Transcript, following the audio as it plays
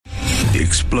The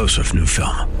explosive new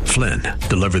film, Flynn,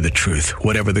 deliver the truth,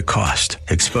 whatever the cost,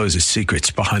 exposes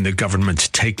secrets behind the government's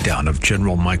takedown of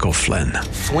General Michael Flynn.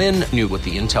 Flynn knew what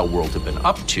the intel world had been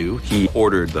up to. He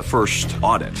ordered the first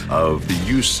audit of the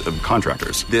use of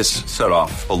contractors. This set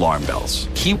off alarm bells.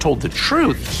 He told the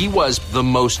truth. He was the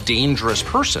most dangerous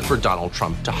person for Donald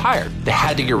Trump to hire. They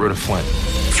had to get rid of Flynn.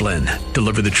 Flynn,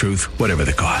 deliver the truth, whatever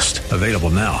the cost. Available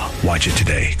now. Watch it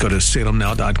today. Go to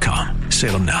salemnow.com.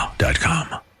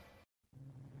 salemnow.com.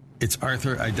 It's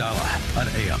Arthur Aidala on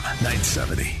AM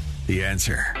 970. The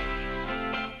Answer.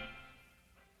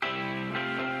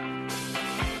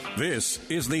 This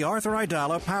is the Arthur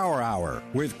Aidala Power Hour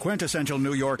with quintessential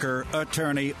New Yorker,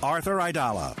 attorney Arthur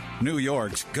Aidala, New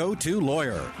York's go-to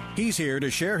lawyer. He's here to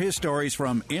share his stories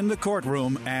from in the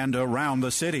courtroom and around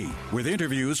the city, with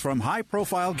interviews from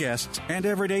high-profile guests and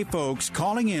everyday folks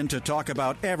calling in to talk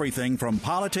about everything from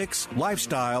politics,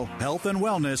 lifestyle, health and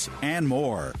wellness, and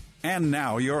more. And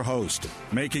now your host,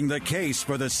 making the case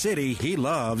for the city he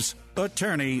loves,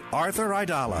 attorney Arthur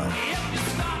Aidala.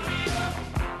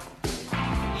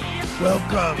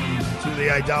 Welcome to the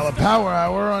Aidala Power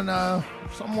Hour on a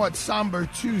somewhat somber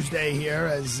Tuesday here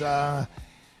as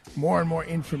more and more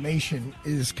information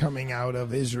is coming out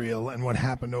of Israel and what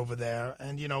happened over there.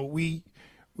 And, you know, we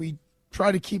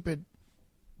try to keep it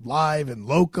live and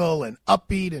local and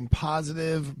upbeat and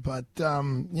positive, but,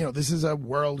 you know, this is a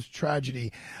world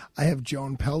tragedy. I have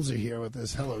Joan Pelzer here with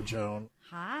us. Hello, Joan.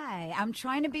 Hi. I'm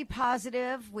trying to be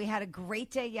positive. We had a great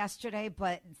day yesterday,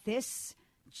 but this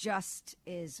just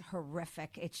is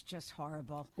horrific. It's just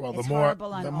horrible. Well, it's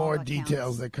the more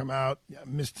details that come out.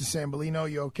 Mr. Sambolino,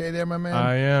 you okay there, my man?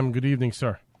 I am. Good evening,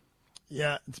 sir.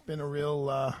 Yeah, it's been a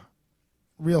real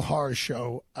horror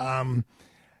show.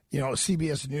 You know,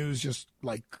 CBS News just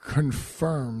like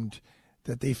confirmed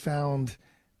that they found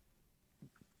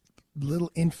little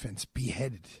infants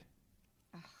beheaded,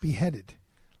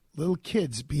 little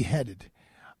kids beheaded.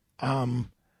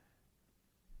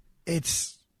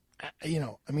 It's, you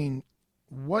know, I mean,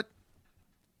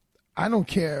 I don't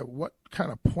care what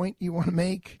kind of point you want to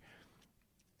make,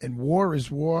 and war is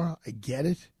war. I get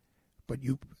it, but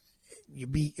you're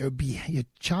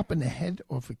chopping the head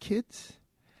off of kids.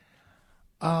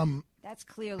 That's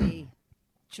clearly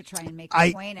to try and make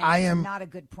a point, and it's not a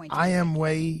good point. I am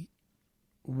way,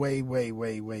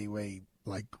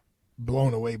 like,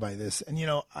 blown away by this. And, you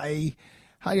know, I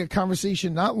had a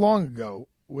conversation not long ago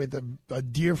with a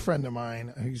dear friend of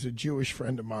mine. He's a Jewish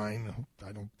friend of mine.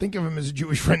 I don't think of him as a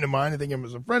Jewish friend of mine. I think of him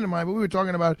as a friend of mine. But we were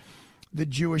talking about the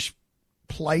Jewish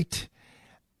plight.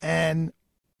 And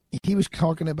he was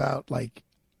talking about, like,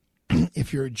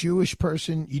 if you're a Jewish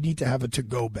person, you need to have a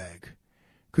to-go bag,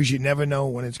 because you never know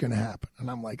when it's going to happen. And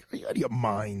I'm like, are you out of your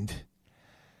mind?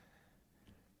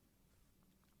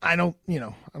 I don't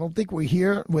think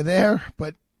we're there,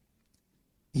 but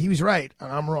he was right,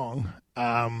 and I'm wrong.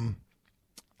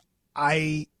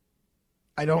 I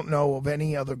don't know of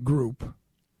any other group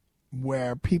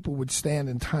where people would stand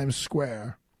in Times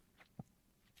Square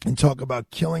and talk about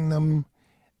killing them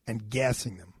and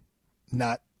gassing them.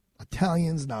 Not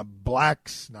Italians, not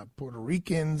blacks, not Puerto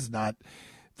Ricans, not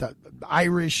the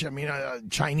Irish,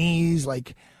 Chinese,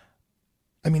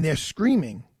 they're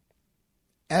screaming,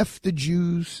 F the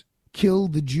Jews, kill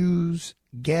the Jews,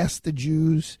 gas the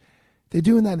Jews. They're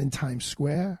doing that in Times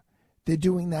Square. They're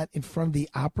doing that in front of the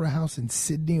Opera House in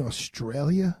Sydney,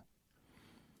 Australia.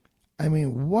 I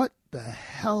mean, what the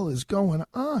hell is going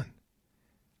on?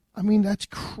 I mean, that's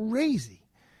crazy.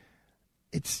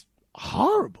 It's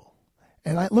horrible.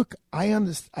 And I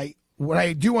understand. What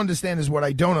I do understand is what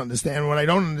I don't understand. What I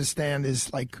don't understand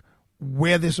is, like,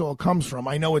 where this all comes from.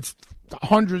 I know it's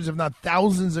hundreds, if not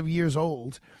thousands of years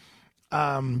old.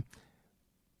 But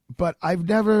I've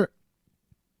never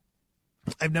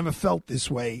felt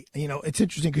this way. You know, it's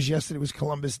interesting because yesterday was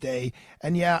Columbus Day.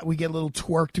 And, yeah, we get a little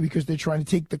twerked because they're trying to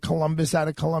take the Columbus out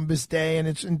of Columbus Day, and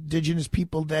it's Indigenous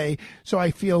People Day. So I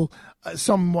feel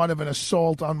somewhat of an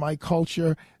assault on my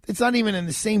culture. It's not even in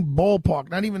the same ballpark,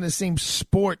 not even the same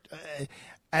sport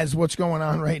as what's going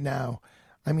on right now.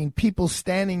 I mean, people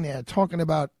standing there talking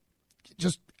about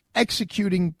just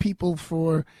executing people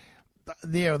for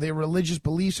their religious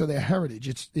beliefs or their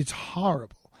heritage. It's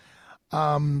horrible.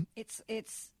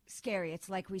 It's scary. It's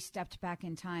like we stepped back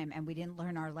in time and we didn't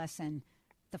learn our lesson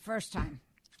the first time.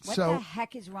 What the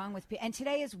heck is wrong with people? And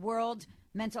today is World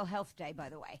Mental Health Day, by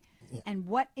the way. Yeah. And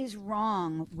what is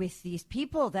wrong with these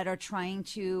people that are trying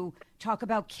to talk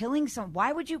about killing someone?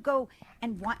 Why would you go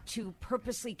and want to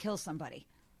purposely kill somebody?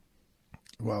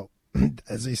 Well,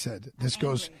 as I said, this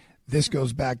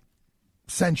goes back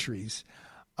centuries.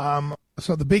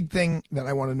 So the big thing that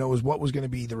I want to know is what was going to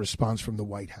be the response from the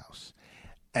White House.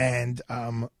 And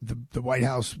the White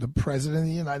House, the president of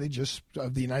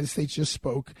the United States just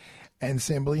spoke, and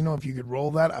Sambolino, if you could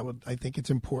roll that, I think it's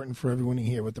important for everyone to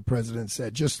hear what the president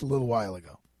said just a little while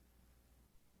ago.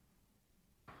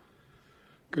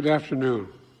 Good afternoon.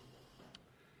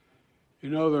 You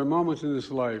know, there are moments in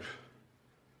this life,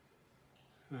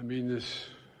 and I mean this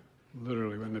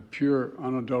literally, when the pure,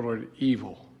 unadulterated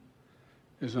evil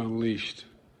is unleashed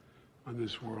on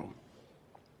this world.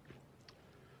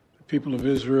 The people of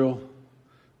Israel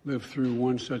lived through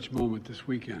one such moment this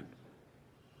weekend.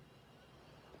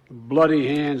 The bloody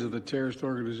hands of the terrorist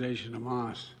organization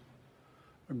Hamas,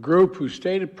 a group whose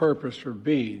stated purpose for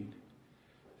being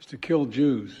is to kill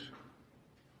Jews.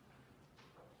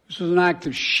 This was an act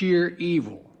of sheer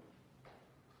evil.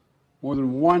 More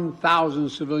than 1,000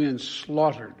 civilians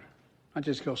slaughtered, not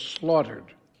just killed,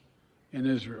 slaughtered in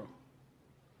Israel.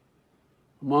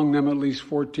 Among them, at least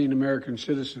 14 American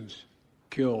citizens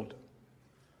killed.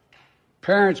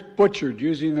 Parents butchered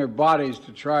using their bodies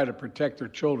to try to protect their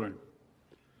children.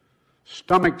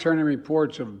 Stomach-turning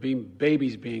reports of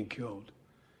babies being killed.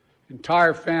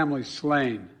 Entire families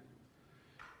slain.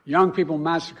 Young people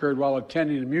massacred while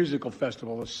attending a musical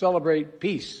festival to celebrate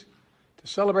peace.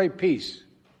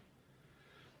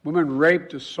 Women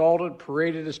raped, assaulted,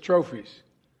 paraded as trophies.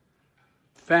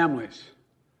 Families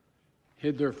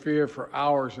hid their fear for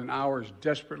hours and hours,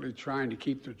 desperately trying to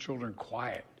keep their children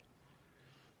quiet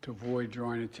to avoid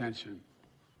drawing attention.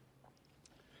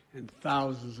 And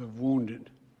thousands of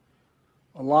wounded,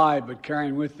 alive but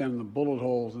carrying with them the bullet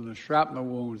holes and the shrapnel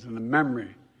wounds and the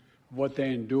memory of what they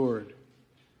endured.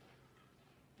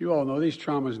 You all know these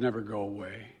traumas never go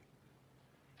away.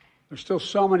 There's still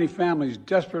so many families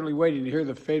desperately waiting to hear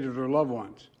the fate of their loved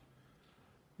ones,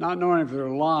 not knowing if they're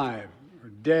alive or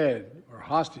dead or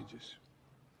hostages.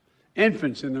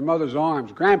 Infants in their mother's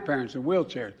arms, grandparents in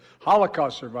wheelchairs,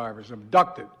 Holocaust survivors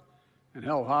abducted and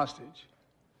held hostage.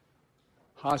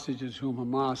 Hostages whom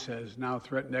Hamas has now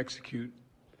threatened to execute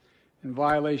in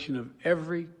violation of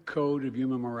every code of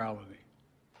human morality.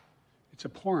 It's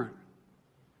abhorrent.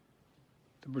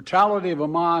 The brutality of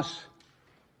Hamas,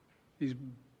 these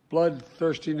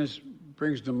bloodthirstiness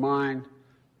brings to mind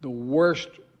the worst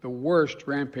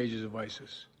rampages of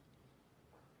ISIS.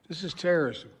 This is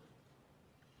terrorism.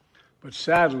 But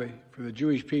sadly, for the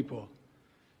Jewish people,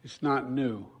 it's not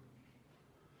new.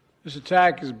 This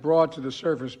attack has brought to the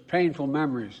surface painful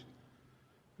memories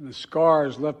and the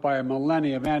scars left by a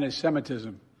millennia of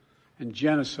anti-Semitism and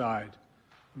genocide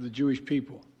of the Jewish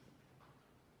people.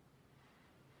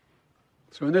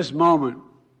 So in this moment,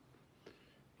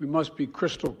 we must be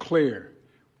crystal clear.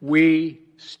 We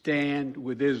stand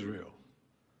with Israel.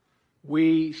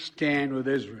 We stand with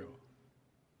Israel.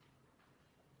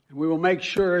 And we will make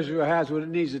sure Israel has what it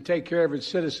needs to take care of its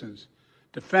citizens,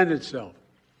 defend itself,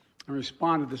 and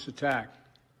respond to this attack.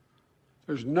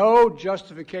 There's no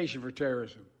justification for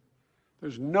terrorism.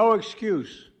 There's no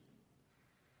excuse.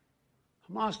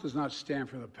 Hamas does not stand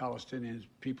for the Palestinian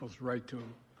people's right to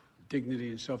dignity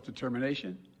and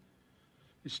self-determination.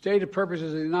 Its stated purpose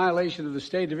is the annihilation of the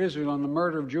state of Israel and the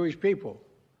murder of Jewish people.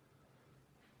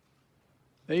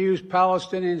 They use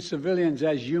Palestinian civilians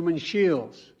as human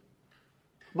shields.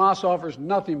 Hamas offers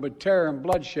nothing but terror and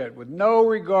bloodshed with no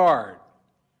regard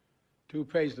to who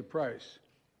pays the price.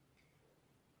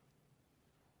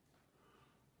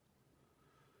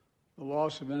 The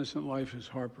loss of innocent life is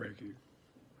heartbreaking.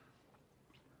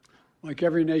 Like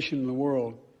every nation in the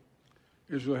world,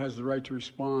 Israel has the right to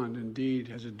respond, indeed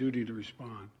has a duty to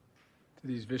respond to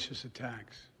these vicious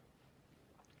attacks.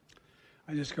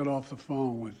 I just got off the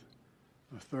phone with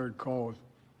a third call with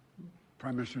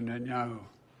Prime Minister Netanyahu,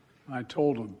 and I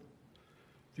told him,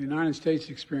 the United States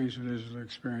experience what Israel is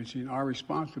experiencing, our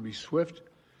response will be swift,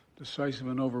 decisive,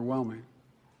 and overwhelming.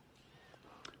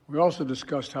 We also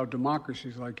discussed how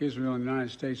democracies like Israel and the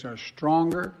United States are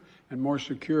stronger and more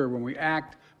secure when we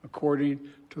act according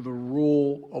to the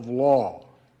rule of law.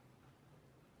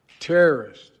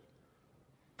 Terrorists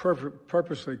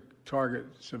purposely target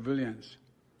civilians,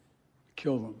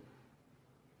 kill them.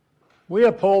 We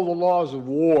uphold the laws of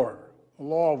war, the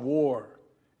law of war.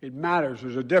 It matters.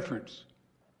 There's a difference.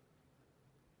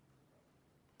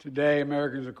 Today,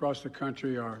 Americans across the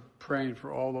country are praying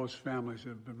for all those families that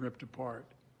have been ripped apart.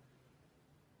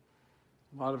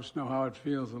 A lot of us know how it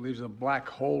feels. It leaves a black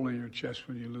hole in your chest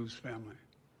when you lose family.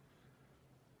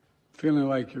 Feeling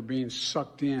like you're being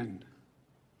sucked in.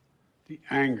 The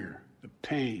anger, the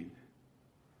pain,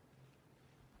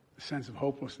 the sense of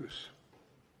hopelessness.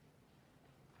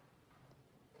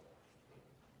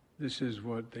 This is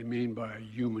what they mean by a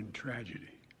human tragedy.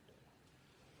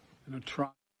 And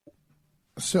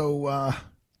So,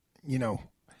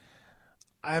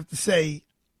 I have to say,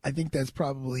 I think that's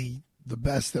probably the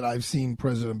best that I've seen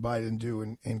President Biden do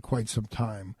in quite some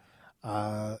time.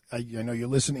 I know you're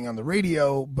listening on the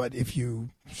radio, but if you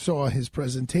saw his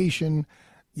presentation,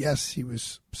 yes, he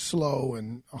was slow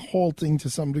and halting to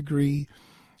some degree,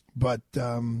 but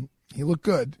he looked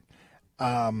good.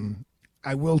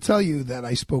 I will tell you that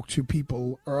I spoke to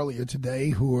people earlier today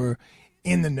who are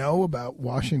in the know about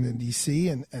Washington, D.C.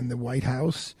 and the White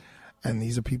House, and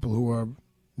these are people who are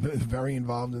very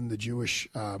involved in the Jewish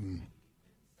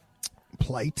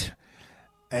plight.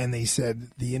 And they said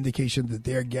the indication that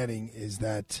they're getting is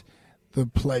that the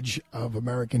pledge of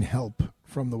American help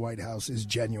from the White House is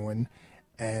genuine.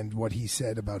 And what he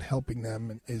said about helping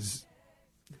them is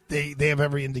they have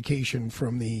every indication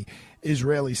from the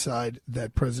Israeli side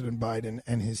that President Biden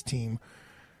and his team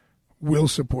will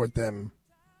support them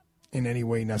in any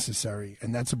way necessary.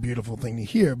 And that's a beautiful thing to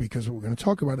hear, because what we're going to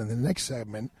talk about in the next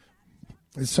segment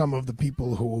is some of the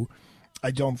people who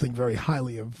I don't think very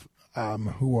highly of,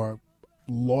 who are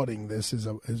lauding this as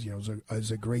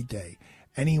a great day.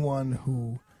 Anyone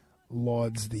who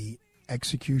lauds the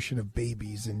execution of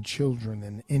babies and children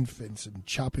and infants and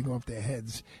chopping off their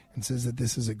heads and says that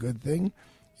this is a good thing,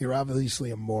 you're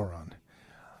obviously a moron.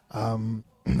 I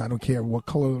don't care what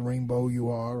color of the rainbow you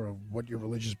are or what your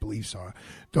religious beliefs are.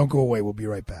 Don't go away. We'll be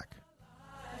right back.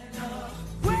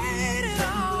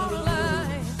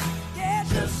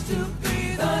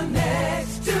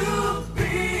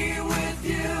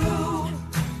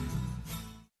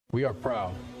 We are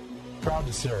proud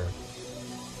to serve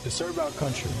our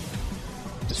country,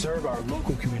 to serve our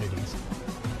local communities,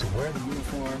 to wear the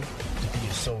uniform, to be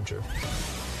a soldier,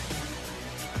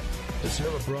 to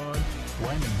serve abroad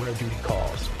when and where duty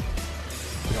calls.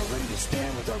 We are ready to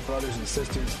stand with our brothers and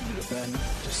sisters to defend,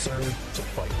 to serve, to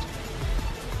fight.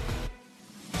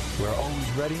 We're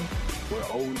always ready. We're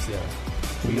always there.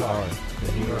 We are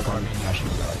the New York Army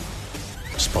National Guard.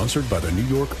 Sponsored by the New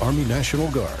York Army National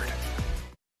Guard.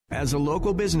 As a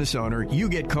local business owner, you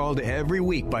get called every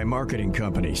week by marketing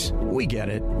companies. We get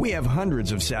it. We have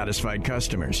hundreds of satisfied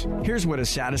customers. Here's what a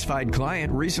satisfied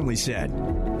client recently said.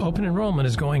 Open enrollment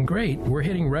is going great. We're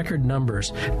hitting record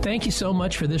numbers. Thank you so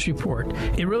much for this report.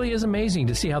 It really is amazing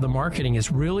to see how the marketing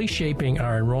is really shaping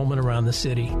our enrollment around the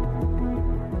city.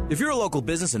 If you're a local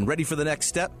business and ready for the next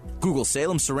step, Google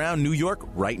Salem Surround New York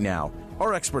right now.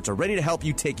 Our experts are ready to help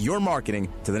you take your marketing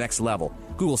to the next level.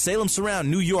 Google Salem Surround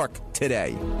New York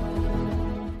today.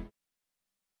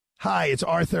 Hi, it's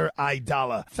Arthur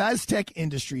Aidala. Faztech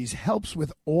Industries helps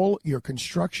with all your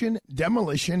construction,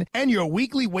 demolition, and your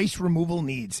weekly waste removal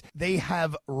needs. They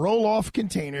have roll-off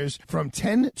containers from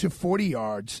 10 to 40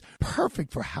 yards,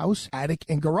 perfect for house, attic,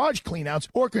 and garage cleanouts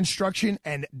or construction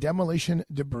and demolition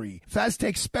debris.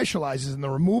 Faztech specializes in the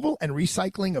removal and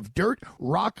recycling of dirt,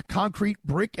 rock, concrete,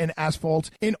 brick, and asphalt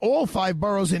in all 5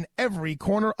 boroughs in every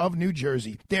corner of New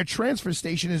Jersey. Their transfer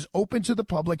station is open to the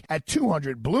public at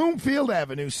 200 Bloomfield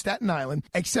Avenue, Staten Island,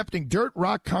 accepting dirt,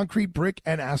 rock, concrete, brick,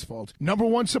 and asphalt.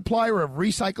 #1 supplier of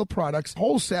recycled products,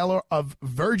 wholesaler of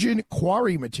virgin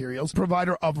quarry materials,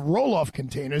 provider of roll-off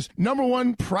containers,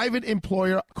 #1 private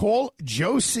employer. Call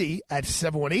Joe C. at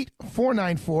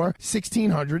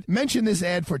 718-494-1600. Mention this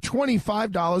ad for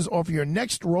 $25 off your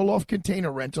next roll-off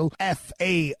container rental.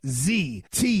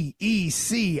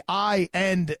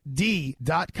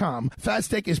 FAZTECIND.com.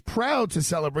 Faztech is proud to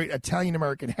celebrate Italian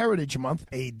American Heritage Month,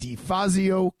 a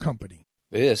DeFazio company.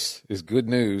 This is good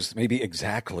news, maybe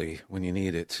exactly when you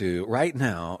need it to. Right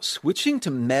now, switching to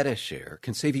MediShare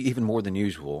can save you even more than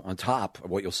usual, on top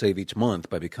of what you'll save each month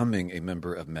by becoming a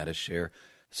member of MediShare.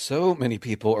 So many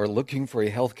people are looking for a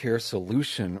healthcare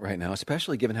solution right now,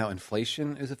 especially given how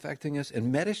inflation is affecting us.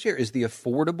 And MediShare is the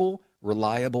affordable,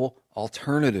 reliable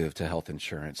alternative to health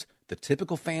insurance. The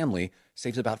typical family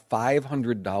saves about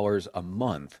 $500 a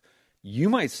month. You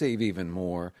might save even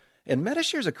more. And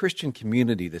MediShare is a Christian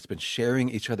community that's been sharing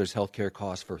each other's healthcare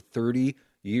costs for 30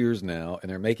 years now, and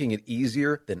they're making it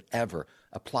easier than ever.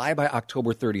 Apply by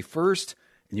October 31st,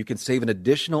 and you can save an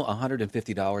additional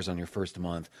 $150 on your first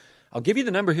month. I'll give you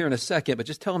the number here in a second, but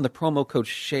just tell them the promo code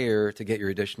SHARE to get your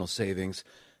additional savings.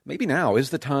 Maybe now is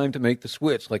the time to make the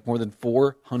switch, like more than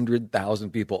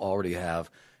 400,000 people already have,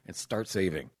 and start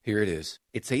saving. Here it is.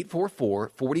 It's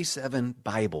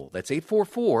 844-47-BIBLE. That's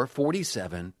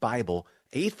 844-47-BIBLE.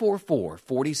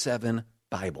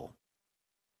 844-47-BIBLE.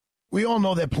 We all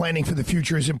know that planning for the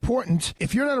future is important.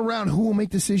 If you're not around, who will make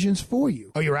decisions for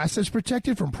you? Are your assets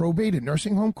protected from probate and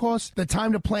nursing home costs? The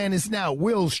time to plan is now.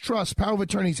 Wills, trusts, power of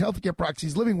attorneys, healthcare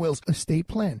proxies, living wills, estate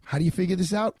plan. How do you figure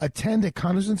this out? Attend a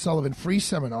Connors & Sullivan free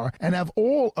seminar and have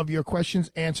all of your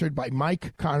questions answered by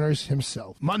Mike Connors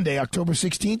himself. Monday, October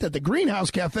 16th at the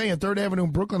Greenhouse Cafe on 3rd Avenue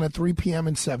in Brooklyn at 3 p.m.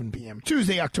 and 7 p.m.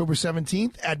 Tuesday, October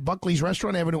 17th at Buckley's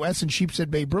Restaurant, Avenue S in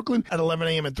Sheepshead Bay, Brooklyn at 11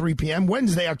 a.m. and 3 p.m.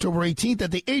 Wednesday, October 18th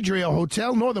at the Adria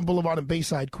Hotel, Northern Boulevard in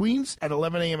Bayside, Queens at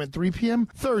 11 a.m. and 3 p.m.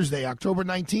 Thursday, October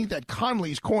 19th at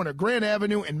Conley's Corner, Grand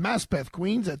Avenue in Maspeth,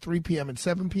 Queens at 3 p.m. and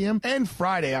 7 p.m. And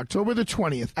Friday, October the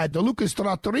 20th at De Lucas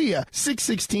Trattoria,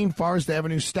 616 Forest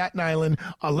Avenue, Staten Island,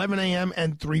 11 a.m.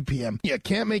 and 3 p.m. You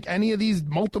can't make any of these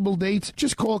multiple dates?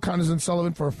 Just call Connors &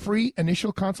 Sullivan for a free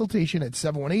initial consultation at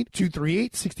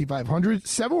 718-238-6500,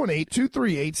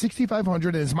 718-238-6500.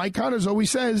 And as Mike Connors always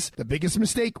says, the biggest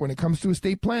mistake when it comes to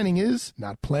estate planning is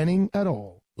not planning at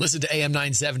all. Listen to AM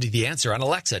 970 The Answer on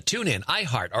Alexa, TuneIn,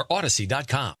 iHeart, or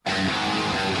Odyssey.com. All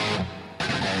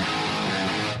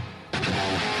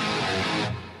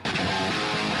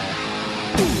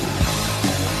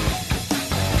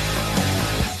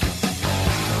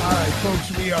right,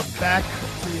 folks, we are back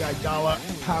to the Aidala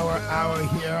Power Hour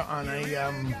here on a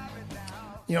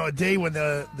day when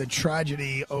the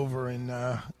tragedy over in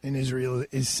Israel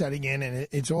is setting in, and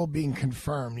it's all being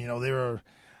confirmed. There are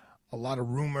a lot of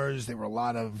rumors. There were a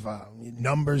lot of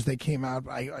numbers that came out.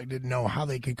 I didn't know how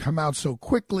they could come out so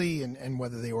quickly and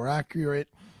whether they were accurate.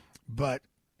 But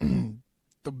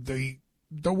the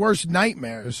worst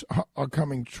nightmares are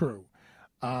coming true.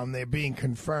 They're being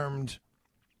confirmed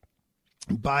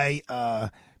by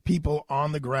people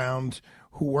on the ground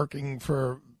who are working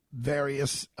for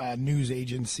various news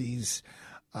agencies,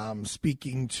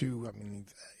 speaking to,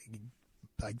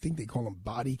 I think they call them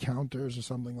body counters or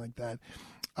something like that.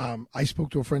 I spoke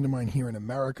to a friend of mine here in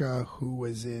America who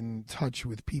was in touch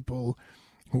with people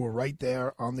who were right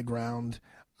there on the ground,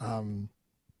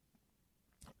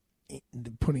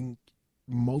 putting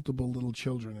multiple little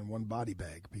children in one body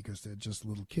bag because they're just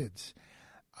little kids.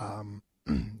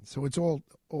 So it's all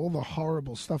the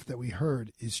horrible stuff that we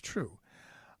heard is true.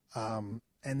 And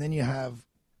then you have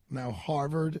now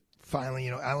Harvard. Finally,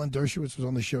 Alan Dershowitz was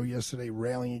on the show yesterday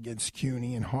railing against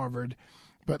CUNY and Harvard.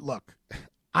 But look,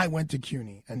 I went to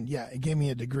CUNY, and yeah, it gave me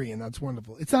a degree, and that's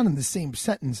wonderful. It's not in the same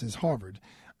sentence as Harvard.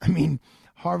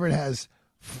 Harvard has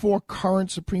 4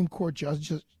 current Supreme Court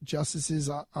justices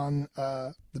on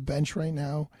the bench right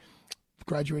now,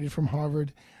 graduated from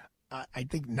Harvard. I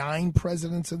think 9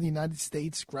 presidents of the United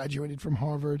States graduated from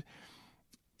Harvard.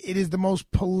 It is the most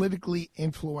politically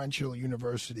influential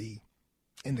university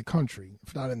in the country,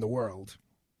 if not in the world.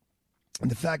 And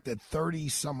the fact that 30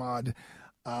 some odd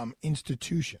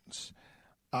institutions,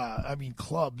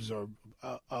 clubs of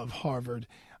Harvard,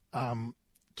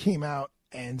 came out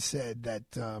and said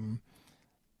that, that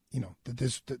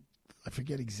I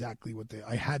forget exactly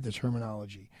I had the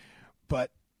terminology,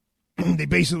 but they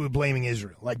basically were blaming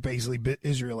Israel, like basically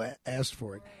Israel asked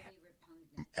for it.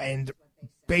 And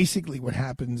basically what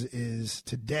happens is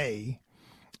today,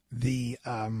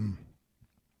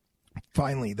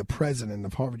 finally the president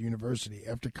of Harvard University,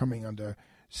 after coming under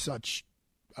such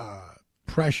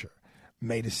pressure,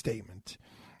 made a statement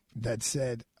that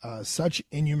said, such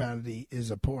inhumanity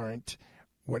is abhorrent.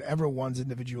 Whatever one's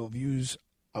individual views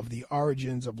of the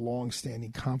origins of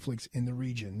long-standing conflicts in the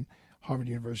region, Harvard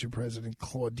University President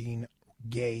Claudine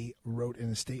Gay wrote in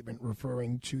a statement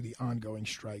referring to the ongoing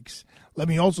strikes. Let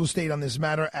me also state on this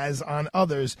matter, as on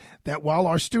others, that while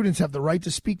our students have the right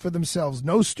to speak for themselves,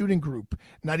 no student group,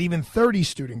 not even 30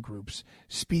 student groups,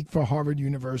 speak for Harvard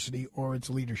University or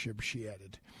its leadership, she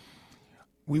added.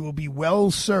 We will be well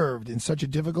served in such a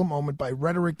difficult moment by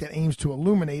rhetoric that aims to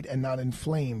illuminate and not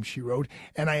inflame, she wrote,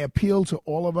 and I appeal to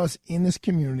all of us in this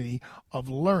community of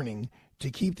learning to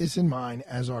keep this in mind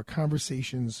as our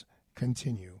conversations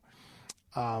continue.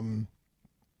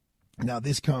 Now,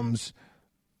 this comes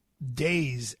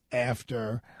days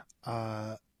after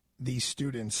these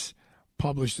students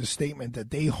published a statement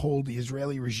that they hold the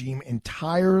Israeli regime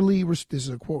entirely, this is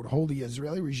a quote, hold the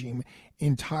Israeli regime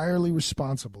entirely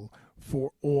responsible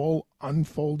for all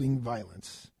unfolding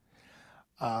violence.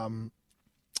 And,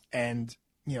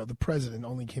 the president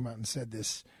only came out and said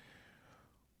this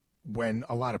when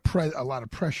a lot of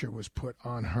pressure was put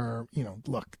on her.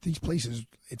 Look, these places,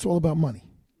 it's all about money.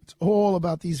 It's all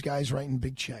about these guys writing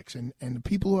big checks. And the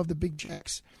people who have the big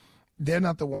checks, they're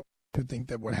not the ones who think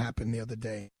that what happened the other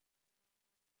day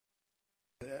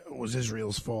was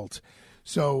Israel's fault.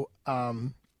 So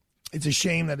it's a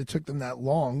shame that it took them that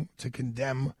long to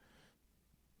condemn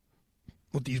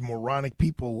what these moronic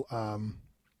people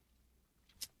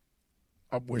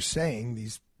were saying,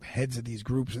 these heads of these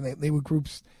groups, and they were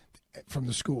groups from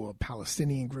the school, a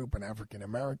Palestinian group, an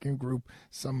African-American group,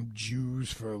 some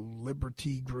Jews for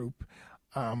Liberty group,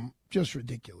 just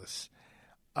ridiculous.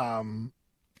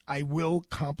 I will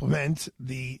compliment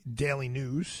the Daily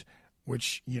News,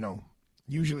 which,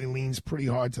 usually leans pretty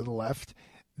hard to the left.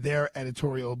 Their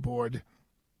editorial board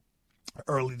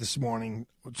early this morning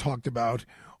talked about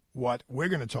what we're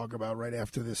going to talk about right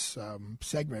after this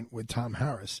segment with Tom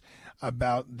Harris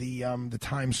about the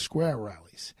Times Square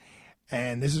rallies.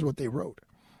 And this is what they wrote.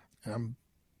 And I'm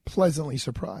pleasantly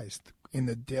surprised in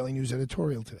the Daily News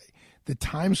editorial today. The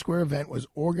Times Square event was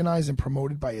organized and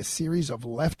promoted by a series of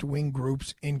left-wing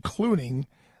groups, including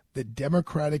the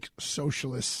Democratic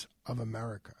Socialists of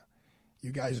America.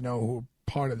 You guys know who are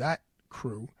part of that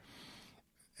crew.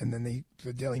 And then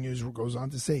the Daily News goes on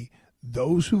to say,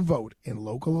 those who vote in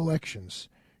local elections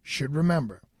should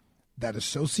remember that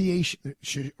association,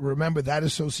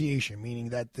 meaning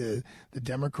that the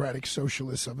Democratic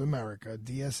Socialists of America,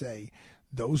 DSA,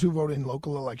 those who vote in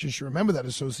local elections should remember that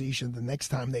association the next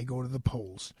time they go to the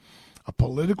polls. A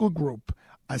political group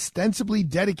ostensibly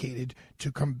dedicated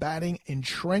to combating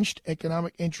entrenched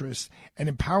economic interests and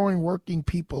empowering working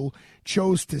people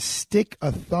chose to stick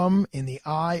a thumb in the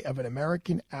eye of an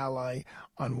American ally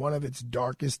on one of its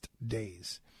darkest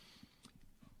days.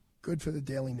 Good for the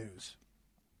Daily News.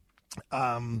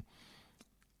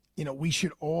 We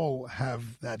should all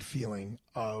have that feeling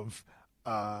of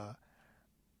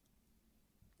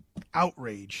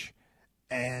outrage.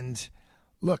 And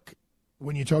look,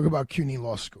 when you talk about CUNY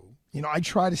Law School, I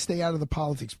try to stay out of the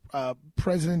politics.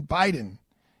 President Biden,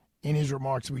 in his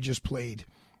remarks we just played,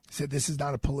 said this is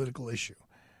not a political issue.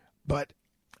 But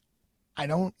I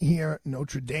don't hear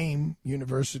Notre Dame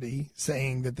University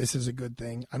saying that this is a good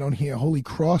thing. I don't hear Holy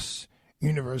Cross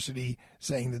University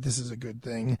saying that this is a good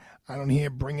thing. I don't hear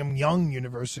Brigham Young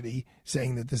University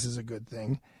saying that this is a good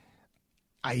thing.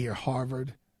 I hear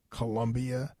Harvard,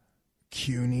 Columbia,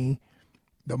 CUNY,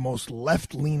 the most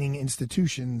left-leaning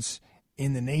institutions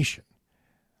in the nation,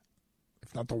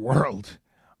 if not the world,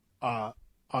 are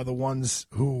the ones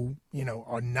who,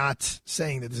 are not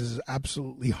saying that this is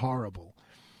absolutely horrible.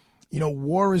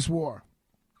 War is war.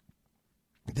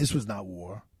 This was not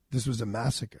war. This was a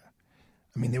massacre.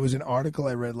 I mean, there was an article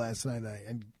I read last night.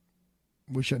 I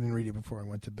wish I didn't read it before I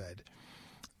went to bed.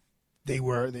 It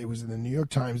was in the New York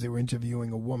Times. They were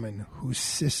interviewing a woman whose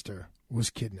sister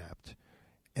was kidnapped.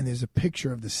 And there's a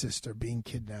picture of the sister being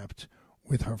kidnapped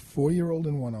with her 4-year-old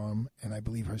in one arm and I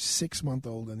believe her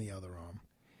 6-month-old in the other arm.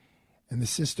 And the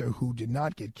sister who did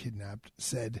not get kidnapped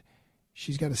said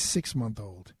she's got a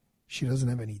 6-month-old. She doesn't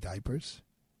have any diapers.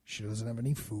 She doesn't have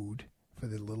any food for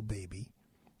the little baby.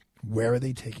 Where are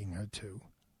they taking her to?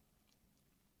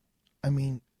 I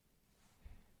mean,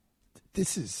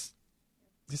 this is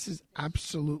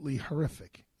absolutely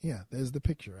horrific. Yeah, there's the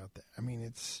picture out there. I mean,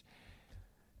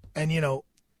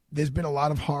 there's been a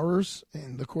lot of horrors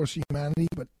in the course of humanity,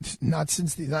 but not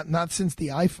since the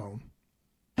iPhone.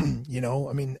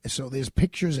 So there's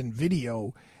pictures and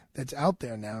video that's out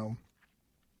there now,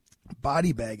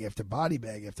 body bag after body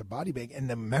bag after body bag. And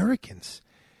the Americans,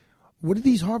 what do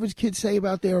these Harvard kids say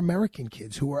about their American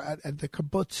kids who are at the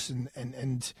kibbutz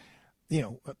and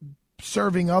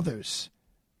serving others?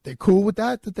 They're cool with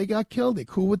that they got killed. They're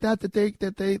cool with that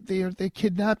they're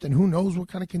kidnapped, and who knows what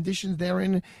kind of conditions they're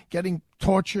in, getting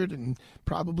tortured and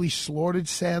probably slaughtered,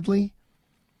 sadly.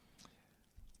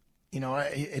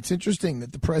 It's interesting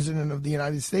that the President of the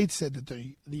United States said that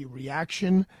the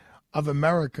reaction of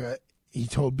America, he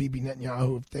told Bibi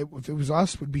Netanyahu, if it was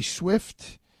us, would be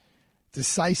swift,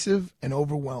 decisive, and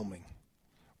overwhelming,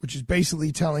 which is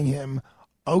basically telling him,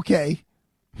 okay,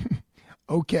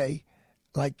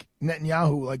 like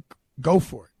Netanyahu, like, go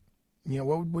for it.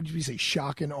 What would you say,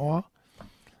 shock and awe?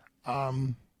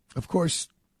 Of course,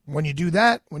 when you do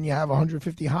that, when you have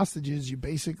 150 hostages, you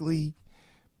basically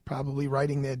probably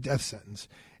writing their death sentence.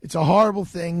 It's a horrible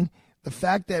thing. The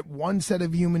fact that one set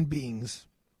of human beings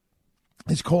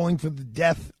is calling for the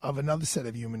death of another set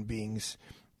of human beings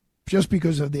just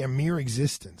because of their mere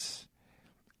existence,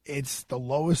 it's the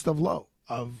lowest of low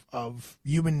of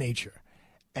human nature.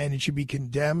 And it should be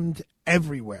condemned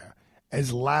everywhere,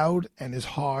 as loud and as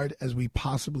hard as we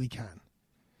possibly can.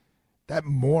 That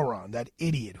moron, that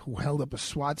idiot who held up a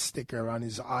SWAT sticker on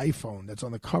his iPhone that's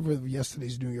on the cover of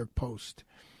yesterday's New York Post,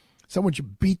 someone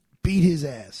should beat his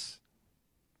ass.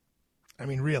 I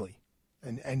mean, really.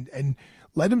 And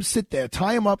let him sit there,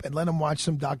 tie him up, and let him watch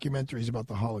some documentaries about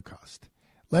the Holocaust.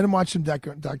 Let him watch some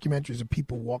documentaries of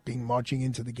people marching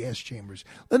into the gas chambers.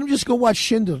 Let him just go watch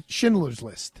Schindler's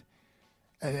List.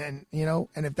 And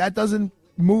if that doesn't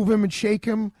move him and shake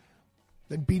him,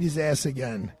 then beat his ass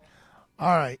again.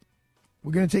 All right.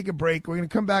 We're going to take a break. We're going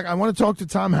to come back. I want to talk to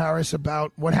Tom Harris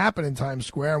about what happened in Times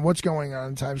Square and what's going on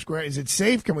in Times Square. Is it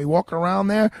safe? Can we walk around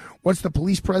there? What's the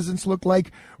police presence look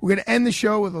like? We're going to end the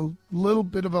show with a little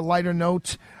bit of a lighter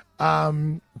note,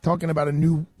 talking about a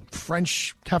new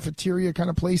French cafeteria kind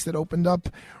of place that opened up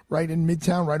right in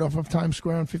Midtown, right off of Times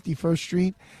Square on 51st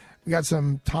Street. We got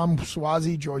some Tom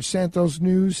Suozzi, George Santos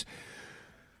news.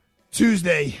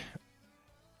 Tuesday,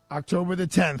 October the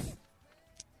 10th.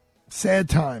 Sad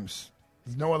times.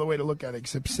 There's no other way to look at it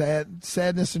except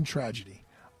sadness and tragedy.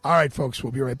 All right, folks,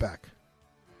 we'll be right back.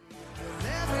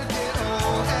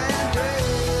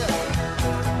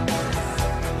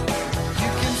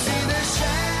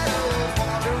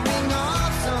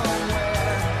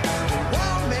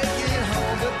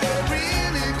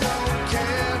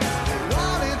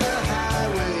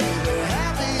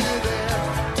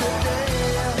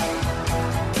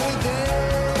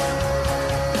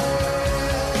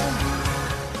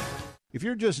 If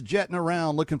you're just jetting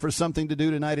around looking for something to do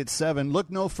tonight at 7,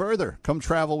 look no further. Come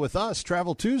travel with us.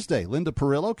 Travel Tuesday. Linda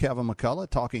Perillo, Kevin McCullough,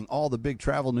 talking all the big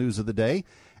travel news of the day,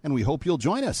 and we hope you'll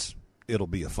join us. It'll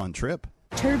be a fun trip.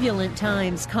 Turbulent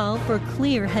times call for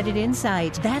clear-headed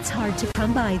insight. That's hard to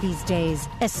come by these days,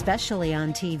 especially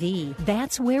on TV.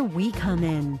 That's where we come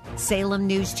in. Salem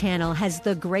News Channel has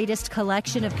the greatest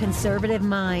collection of conservative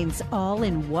minds all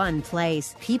in one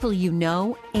place. People you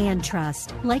know and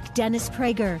trust, like Dennis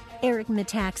Prager, Eric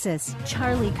Metaxas,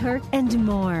 Charlie Kirk, and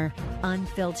more.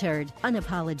 Unfiltered,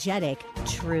 unapologetic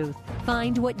truth.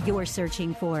 Find what you're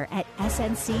searching for at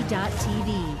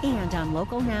snc.tv and on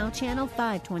Local Now Channel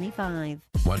 525.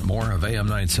 Want more of AM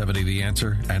 970 The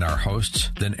Answer and our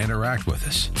hosts? Then interact with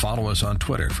us. Follow us on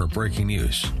Twitter for breaking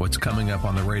news, what's coming up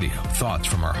on the radio, thoughts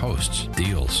from our hosts,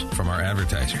 deals from our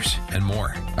advertisers, and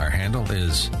more. Our handle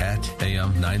is at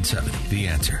AM 970 The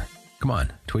Answer. Come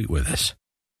on, tweet with us.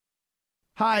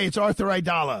 Hi, it's Arthur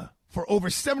Aidala. For over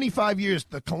 75 years,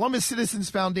 the Columbus Citizens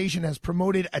Foundation has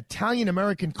promoted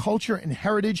Italian-American culture and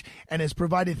heritage and has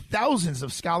provided thousands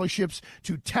of scholarships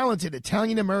to talented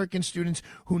Italian-American students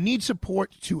who need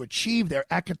support to achieve their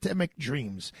academic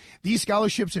dreams. These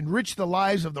scholarships enrich the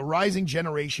lives of the rising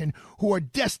generation who are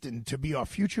destined to be our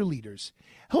future leaders.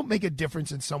 Help make a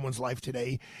difference in someone's life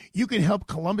today. You can help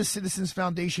Columbus Citizens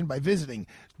Foundation by visiting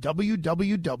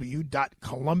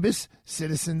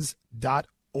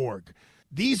www.columbuscitizens.org.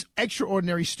 These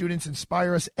extraordinary students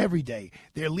inspire us every day.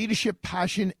 Their leadership,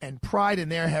 passion, and pride in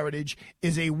their heritage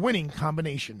is a winning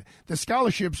combination. The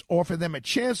scholarships offer them a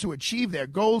chance to achieve their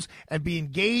goals and be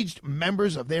engaged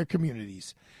members of their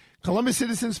communities. Columbus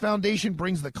Citizens Foundation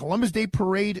brings the Columbus Day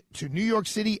Parade to New York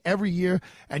City every year,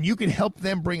 and you can help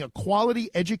them bring a quality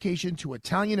education to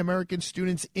Italian-American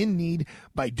students in need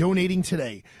by donating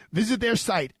today. Visit their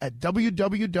site at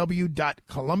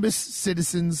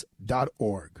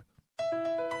www.columbuscitizens.org.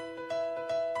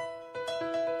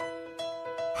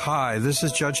 Hi, this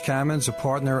is Judge Kamins, a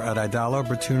partner at Aidala,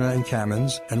 Bertuna &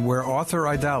 Kamins, and where Arthur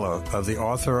Aidala of the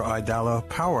Arthur Aidala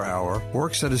Power Hour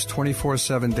works at his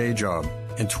 24/7 day job.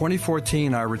 In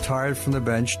 2014, I retired from the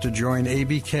bench to join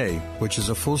ABK, which is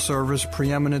a full-service,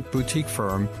 preeminent boutique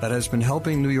firm that has been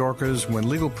helping New Yorkers when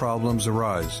legal problems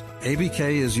arise.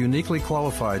 ABK is uniquely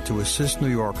qualified to assist New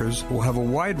Yorkers who have a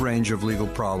wide range of legal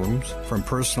problems, from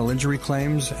personal injury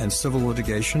claims and civil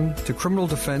litigation to criminal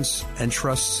defense and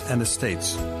trusts and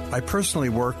estates. I personally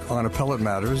work on appellate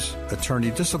matters,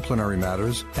 attorney disciplinary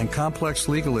matters, and complex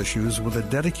legal issues with a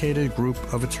dedicated group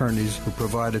of attorneys who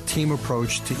provide a team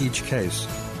approach to each case.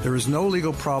 There is no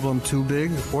legal problem too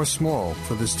big or small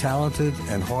for this talented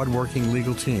and hardworking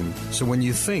legal team. So when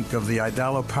you think of the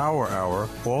Aidala Power Hour,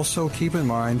 also keep in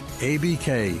mind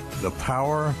ABK, the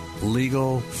Power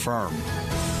Legal Firm.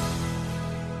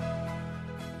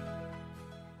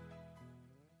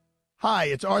 Hi,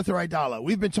 it's Arthur Aidala.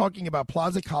 We've been talking about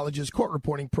Plaza College's court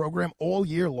reporting program all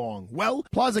year long. Well,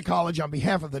 Plaza College, on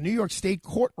behalf of the New York State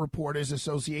Court Reporters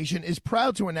Association, is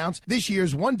proud to announce this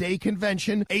year's one-day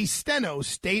convention, A Steno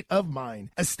State of Mind.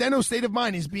 A Steno State of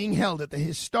Mind is being held at the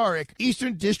historic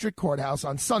Eastern District Courthouse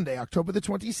on Sunday, October the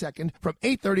 22nd, from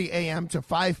 8:30 a.m. to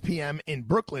 5 p.m. in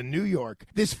Brooklyn, New York.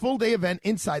 This full-day event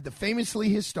inside the famously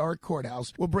historic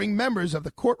courthouse will bring members of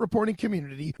the court reporting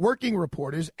community, working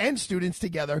reporters, and students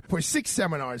together for 6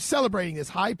 seminars celebrating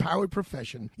this high-powered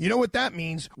profession. You know what that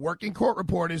means? Working court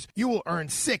reporters, you will earn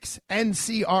 6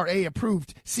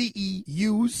 NCRA-approved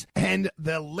CEUs and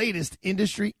the latest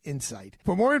industry insight.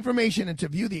 For more information and to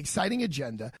view the exciting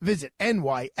agenda, visit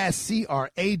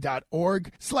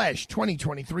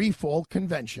nyscra.org/2023 Fall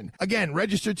Convention. Again,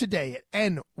 register today at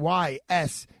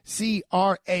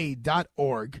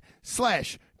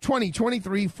nyscra.org/2023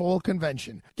 2023 Fall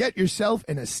Convention. Get yourself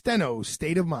in a steno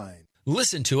state of mind.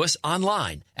 Listen to us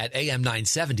online at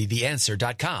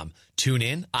am970theanswer.com. Tune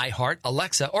in, iHeart,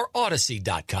 Alexa, or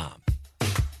Odyssey.com.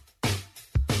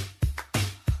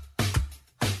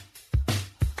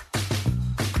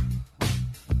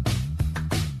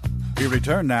 We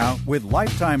return now with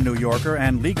lifetime New Yorker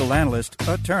and legal analyst,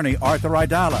 attorney Arthur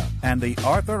Aidala, and the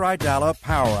Arthur Aidala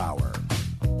Power Hour.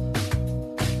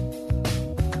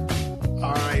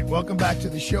 All right, welcome back to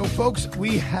the show, folks.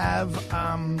 We have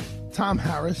Tom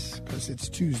Harris, because it's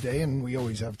Tuesday, and we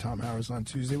always have Tom Harris on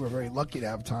Tuesday. We're very lucky to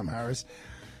have Tom Harris.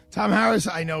 Tom Harris,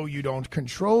 I know you don't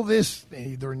control this,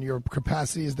 either in your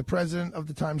capacity as the president of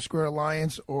the Times Square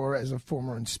Alliance or as a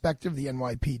former inspector of the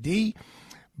NYPD.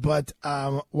 But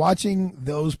watching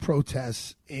those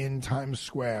protests in Times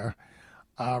Square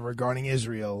regarding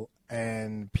Israel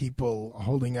and people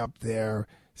holding up their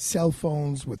cell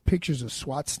phones with pictures of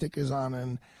SWAT stickers on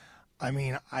them, I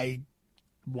mean, I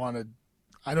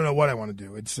don't know what I want to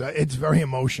do. It's very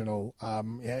emotional.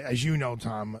 As you know,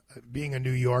 Tom, being a New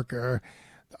Yorker,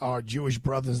 our Jewish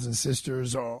brothers and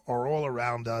sisters are all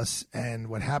around us, and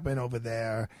what happened over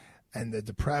there and the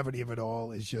depravity of it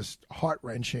all is just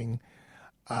heart-wrenching.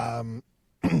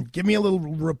 Give me a little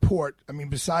report. I mean,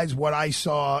 besides what I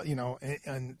saw,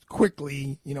 and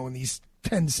quickly, in these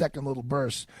 10-second little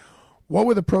bursts, what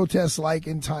were the protests like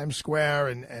in Times Square,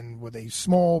 and were they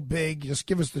small, big? Just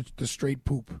give us the straight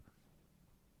poop.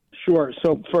 Sure.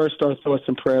 So first, our thoughts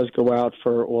and prayers go out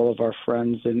for all of our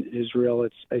friends in Israel.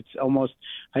 It's almost,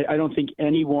 I don't think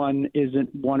anyone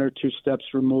isn't one or two steps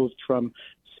removed from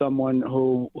someone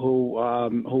who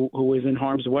is in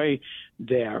harm's way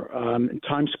there.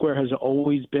 Times Square has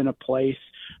always been a place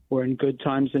where, in good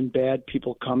times and bad,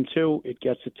 people come to. It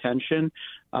gets attention.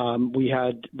 We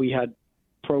had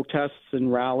protests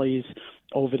and rallies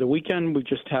over the weekend. We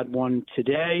just had one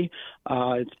today.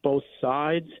 It's both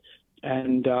sides,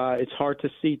 and it's hard to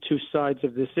see two sides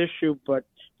of this issue, but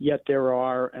yet there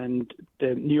are, and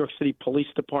the New York City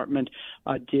Police Department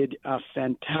did a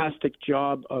fantastic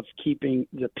job of keeping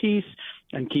the peace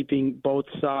and keeping both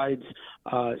sides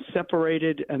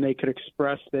separated, and they could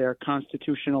express their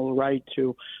constitutional right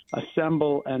to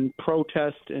assemble and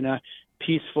protest in a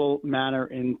peaceful manner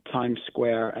in Times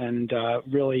Square. And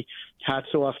really,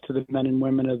 hats off to the men and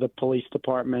women of the police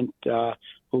department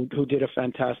who did a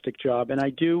fantastic job. And I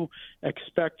do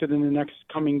expect that in the next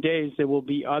coming days there will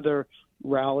be other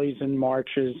rallies and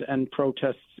marches and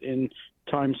protests in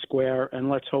Times Square, and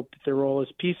let's hope that they're all as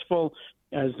peaceful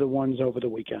as the ones over the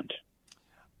weekend.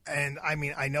 And I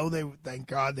mean, I know thank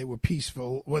God they were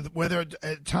peaceful. Whether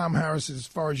Tom Harris, as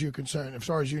far as you're concerned, as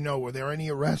far as you know, were there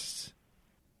any arrests?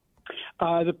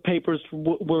 The papers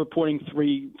were reporting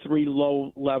three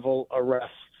low-level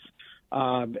arrests,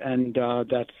 and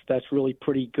that's really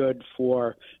pretty good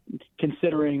for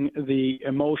considering the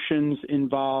emotions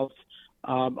involved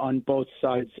on both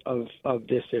sides of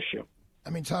this issue.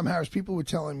 I mean, Tom Harris, people were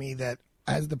telling me that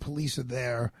as the police are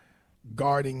there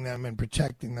guarding them and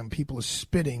protecting them, people are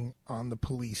spitting on the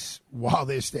police while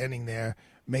they're standing there,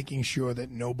 making sure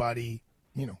that nobody,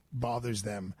 bothers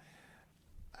them.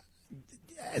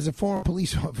 As a former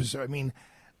police officer, I mean,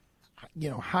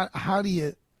 how do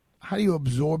you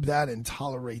absorb that and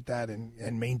tolerate that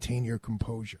and maintain your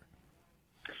composure?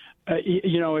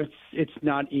 It's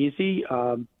not easy.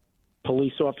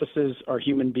 Police officers are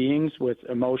human beings with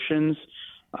emotions,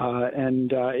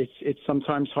 and it's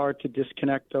sometimes hard to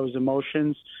disconnect those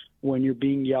emotions when you're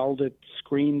being yelled at,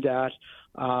 screamed at.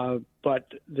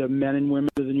 But the men and women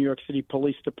of the New York City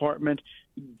Police Department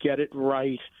get it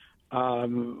right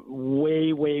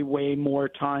way more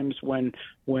times when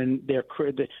they're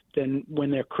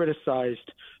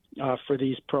criticized for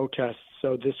these protests.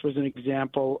 So this was an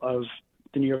example of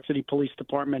the New York City Police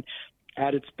Department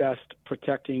at its best,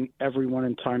 protecting everyone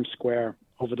in Times Square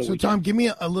over the weekend. So, Tom, give me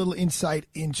a little insight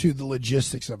into the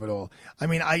logistics of it all. I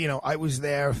mean, I was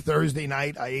there Thursday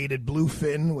night. I ate at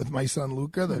Bluefin with my son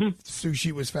Luca. The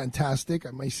sushi was fantastic,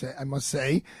 I must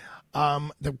say.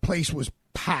 The place was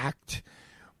packed.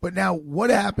 But now,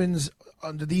 what happens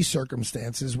under these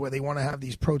circumstances where they want to have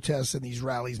these protests and these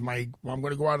rallies? I'm going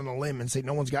to go out on a limb and say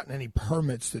no one's gotten any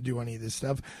permits to do any of this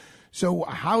stuff. So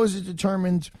how is it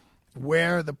determined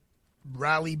where the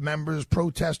rally members,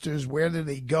 protesters, where do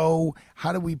they go?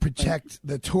 How do we protect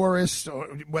the tourists, or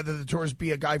whether the tourist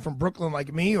be a guy from Brooklyn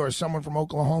like me or someone from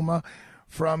Oklahoma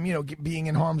from, being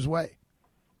in harm's way?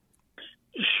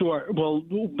 Sure. Well,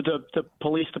 the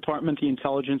police department, the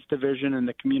intelligence division, and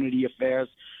the community affairs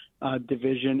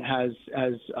division has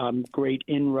great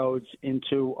inroads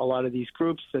into a lot of these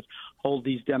groups that hold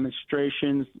these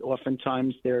demonstrations.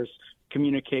 Oftentimes there's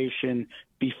communication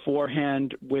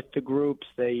beforehand with the groups.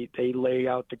 They lay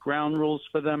out the ground rules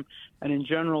for them, and in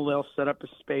general, they'll set up a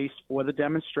space for the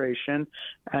demonstration,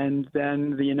 and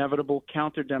then the inevitable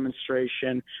counter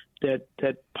demonstration that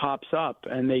pops up,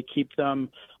 and they keep them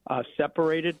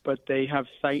separated, but they have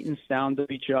sight and sound of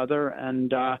each other,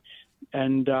 and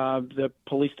the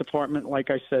police department, like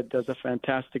I said, does a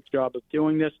fantastic job of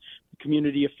doing this. The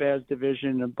Community Affairs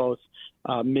Division of both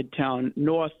Midtown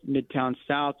North, Midtown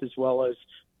South, as well as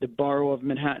the borough of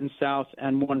Manhattan South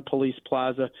and One Police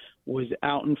Plaza was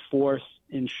out in force,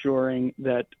 ensuring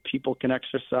that people can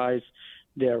exercise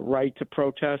their right to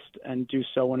protest and do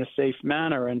so in a safe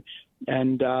manner. And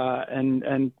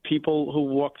people who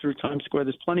walk through Times Square,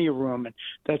 there's plenty of room. And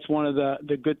that's one of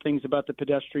the good things about the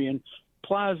pedestrian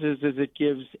plazas is it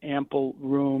gives ample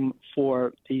room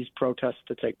for these protests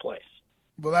to take place.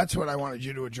 Well, that's what I wanted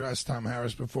you to address, Tom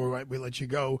Harris, before we let you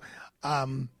go.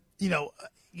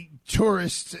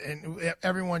 Tourists and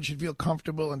everyone should feel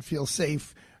comfortable and feel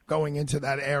safe going into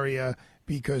that area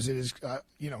because it is,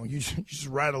 you just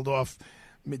rattled off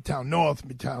Midtown North,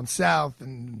 Midtown South,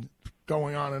 and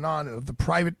going on and on of the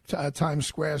private Times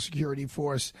Square security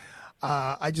force.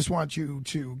 I just want you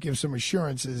to give some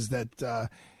assurances that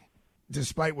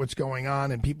despite what's going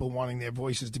on and people wanting their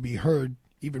voices to be heard,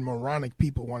 even moronic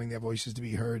people wanting their voices to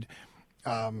be heard,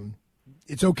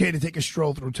 it's okay to take a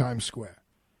stroll through Times Square.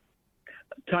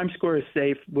 Times Square is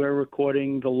safe. We're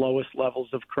recording the lowest levels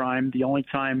of crime. The only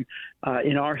time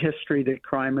in our history that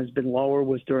crime has been lower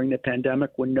was during the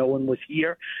pandemic when no one was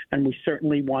here, and we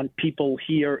certainly want people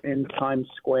here in Times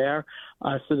Square.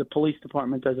 So the police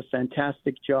department does a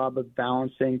fantastic job of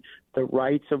balancing the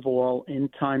rights of all in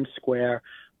Times Square.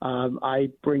 I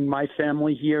bring my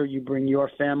family here. You bring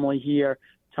your family here.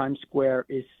 Times Square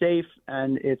is safe,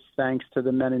 and it's thanks to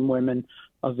the men and women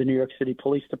of the New York City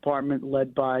Police Department,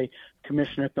 led by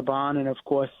Commissioner Caban and, of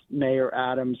course, Mayor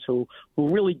Adams, who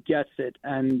really gets it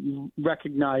and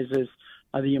recognizes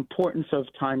the importance of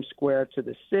Times Square to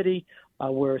the city.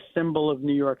 We're a symbol of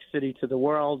New York City to the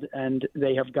world, and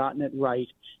they have gotten it right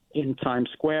in Times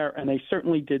Square, and they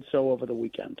certainly did so over the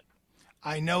weekend.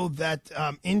 I know that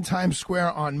in Times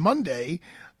Square on Monday,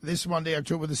 this Monday,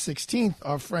 October the 16th,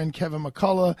 our friend Kevin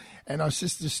McCullough and our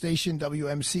sister station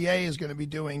WMCA is going to be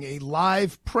doing a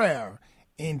live prayer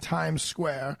in Times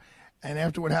Square. And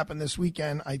after what happened this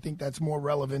weekend, I think that's more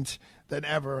relevant than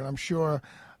ever. And I'm sure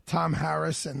Tom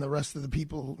Harris and the rest of the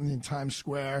people in Times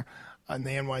Square and the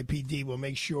NYPD will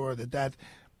make sure that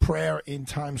prayer in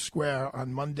Times Square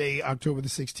on Monday, October the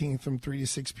 16th from 3 to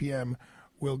 6 p.m.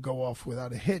 will go off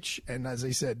without a hitch. And as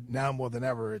I said, now more than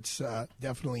ever, it's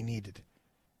definitely needed.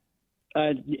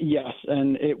 Yes,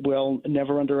 and it will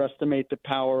never underestimate the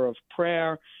power of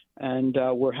prayer, and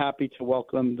we're happy to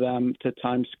welcome them to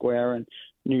Times Square. And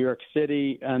New York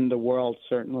City and the world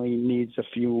certainly needs a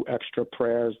few extra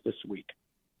prayers this week.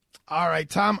 All right,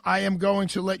 Tom, I am going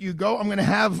to let you go. I'm going to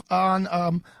have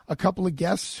on a couple of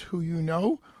guests who you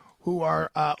know who are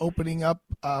opening up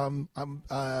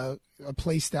a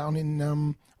place down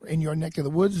in your neck of the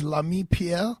woods, L'Ami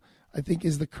Pierre, I think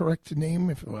is the correct name.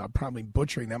 I'm probably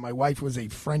butchering that. My wife was a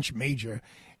French major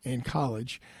in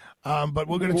college. But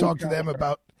we're going to talk to them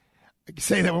about –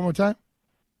 say that one more time.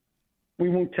 We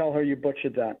won't tell her you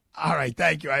butchered that. All right.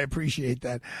 Thank you. I appreciate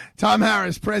that. Tom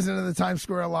Harris, president of the Times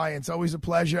Square Alliance. Always a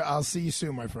pleasure. I'll see you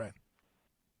soon, my friend.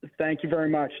 Thank you very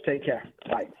much. Take care.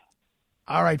 Bye.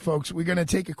 All right, folks, we're going to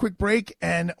take a quick break,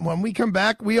 and when we come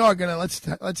back, we are going to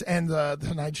let's end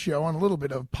tonight's show on a little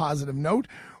bit of a positive note.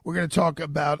 We're going to talk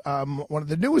about one of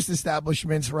the newest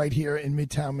establishments right here in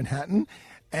Midtown Manhattan,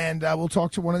 and we'll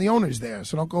talk to one of the owners there.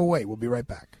 So don't go away. We'll be right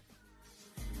back.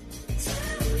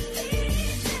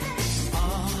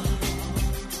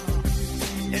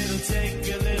 It'll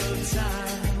take a little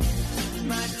time,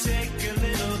 might take a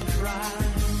little cry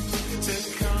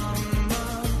to come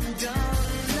undone.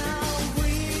 Now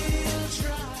we'll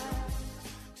try.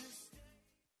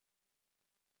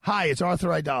 Hi, it's Arthur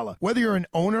Aidala. Whether you're an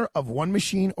owner of one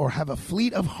machine or have a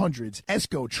fleet of hundreds,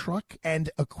 Esco Truck and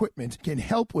Equipment can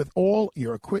help with all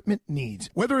your equipment needs.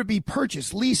 Whether it be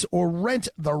purchase, lease, or rent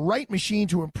the right machine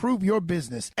to improve your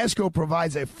business, Esco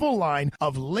provides a full line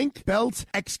of link belts,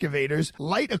 excavators,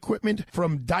 light equipment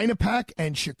from Dynapack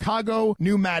and Chicago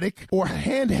Pneumatic, or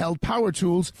handheld power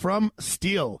tools from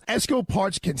Steel. Esco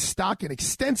Parts can stock an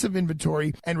extensive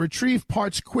inventory and retrieve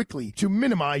parts quickly to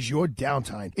minimize your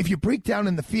downtime. If you break down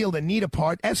in the field field and need a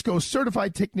part, ESCO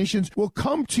certified technicians will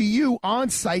come to you on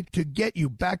site to get you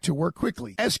back to work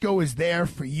quickly. ESCO is there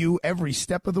for you every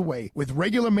step of the way with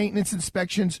regular maintenance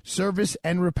inspections, service,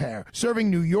 and repair. Serving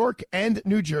New York and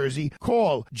New Jersey,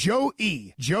 call Joe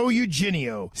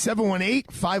Eugenio,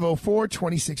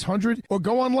 718-504-2600, or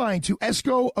go online to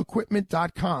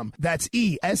ESCOequipment.com. That's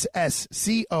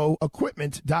ESSCO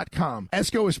equipment.com.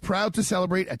 ESCO is proud to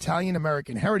celebrate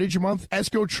Italian-American Heritage Month.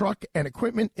 ESCO Truck and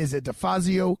Equipment is a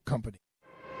DeFazio company.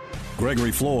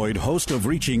 Gregory Floyd, host of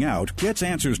Reaching Out, gets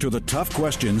answers to the tough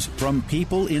questions from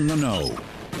people in the know.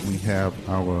 We have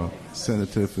our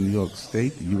Senator from New York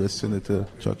State, U.S. Senator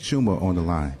Chuck Schumer, on the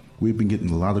line. We've been getting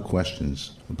a lot of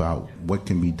questions about what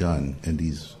can be done in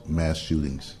these mass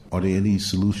shootings. Are there any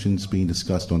solutions being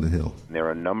discussed on the Hill? There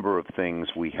are a number of things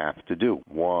we have to do.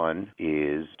 One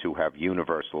is to have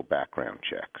universal background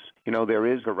checks. You know, there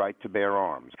is a right to bear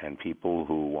arms, and people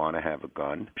who want to have a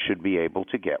gun should be able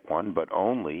to get one, but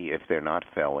only if they're not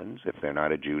felons, if they're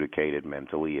not adjudicated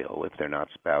mentally ill, if they're not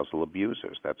spousal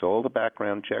abusers. That's all the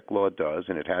background check law does,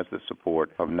 and it has the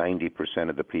support of 90%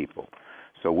 of the people.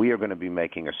 So we are going to be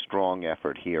making a strong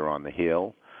effort here on the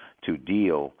Hill to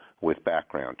deal with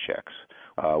background checks.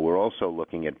 We're also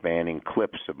looking at banning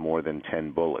clips of more than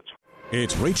 10 bullets.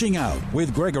 It's Reaching Out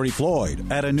with Gregory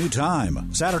Floyd at a new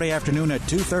time, Saturday afternoon at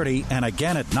 2:30 and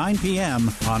again at 9 p.m.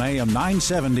 on AM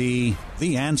 970,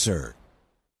 The Answer.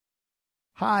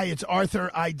 Hi, it's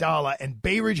Arthur Aidala, and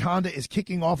Bay Ridge Honda is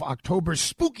kicking off October's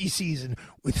spooky season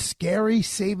with scary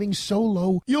savings so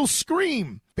low you'll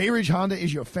scream. Bay Ridge Honda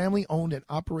is your family-owned and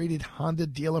operated Honda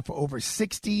dealer for over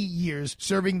 60 years,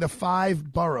 serving the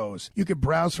 5 boroughs. You can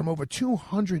browse from over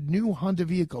 200 new Honda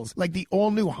vehicles, like the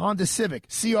all-new Honda Civic,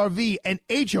 CR-V, and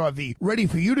HR-V, ready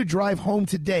for you to drive home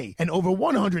today, and over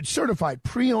 100 certified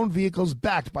pre-owned vehicles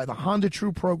backed by the Honda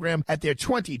True program at their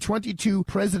 2022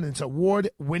 President's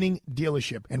Award-winning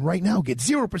dealership. And right now, get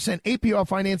 0% APR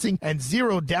financing and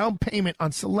 0 down payment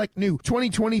on select new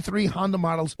 2023 Honda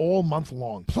models all month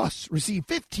long. Plus, receive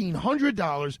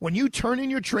 $1,500 when you turn in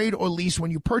your trade or lease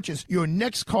when you purchase your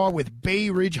next car with Bay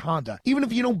Ridge Honda. Even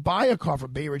if you don't buy a car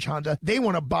from Bay Ridge Honda, they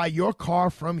want to buy your car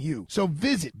from you. So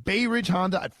visit Bay Ridge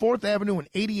Honda at 4th Avenue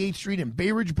and 88th Street in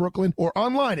Bay Ridge, Brooklyn, or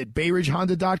online at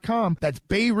BayRidgeHonda.com. That's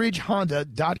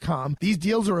BayRidgeHonda.com. These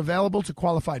deals are available to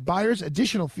qualified buyers.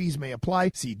 Additional fees may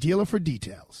apply. See dealer for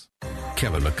details.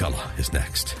 Kevin McCullough is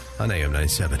next on AM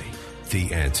 970,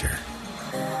 The Answer.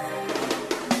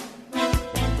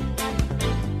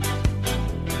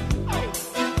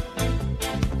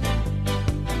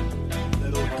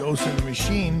 Ghost in the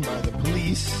Machine by The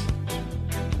Police,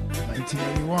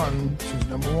 1981. This was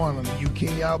number 1 on the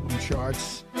UK album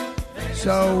charts.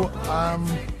 So,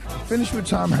 finished with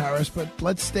Tom Harris, but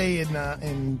let's stay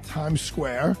in Times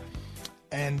Square,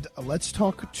 and let's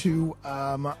talk to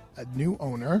a new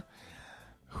owner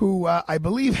who I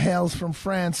believe hails from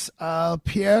France,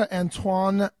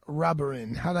 Pierre-Antoine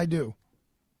Rabarin. How'd I do?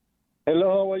 Hello,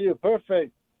 how are you?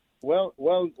 Perfect. Well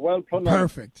pronounced.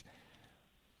 Perfect.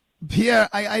 Pierre,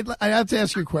 I have to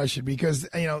ask you a question because,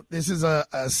 you know, this is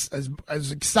as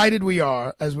excited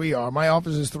as we are. My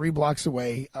office is 3 blocks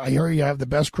away. I hear you have the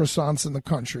best croissants in the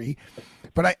country.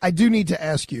 But I do need to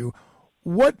ask you,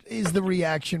 what is the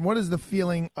reaction? What is the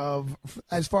feeling of,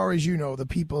 as far as you know, the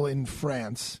people in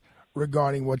France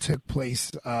regarding what took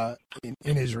place in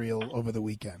Israel over the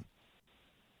weekend?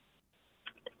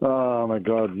 Oh, my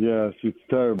God, yes, it's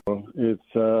terrible. It's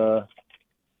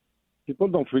people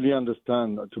don't really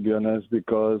understand, to be honest,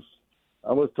 because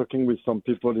I was talking with some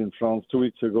people in France 2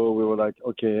 weeks ago. We were like,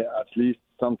 okay, at least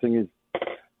something is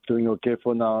doing okay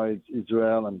for now. It's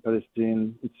Israel and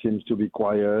Palestine. It seems to be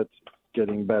quiet,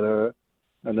 getting better.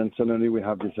 And then suddenly we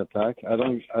have this attack. I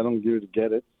don't really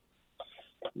get it.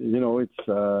 You know, it's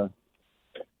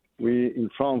in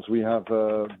France we have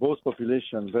both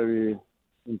populations very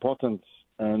important,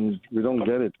 and we don't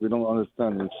get it. We don't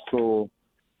understand. It's so.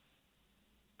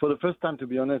 For the first time, to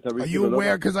be honest, are you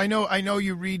aware? Because I know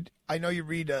you read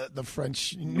the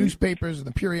French newspapers and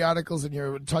the periodicals, and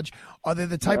you're in touch. Are there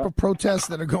the type of protests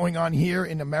that are going on here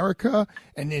in America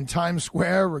and in Times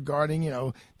Square regarding, you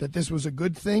know, that this was a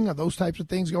good thing? Are those types of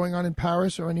things going on in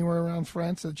Paris or anywhere around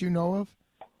France that you know of?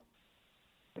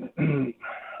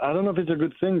 I don't know if it's a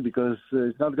good thing because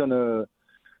it's not gonna.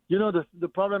 You know, the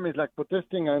problem is like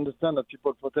protesting. I understand that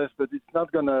people protest, but it's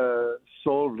not going to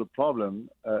solve the problem,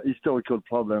 historical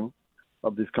problem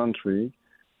of this country.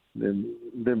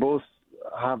 They both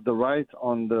have the right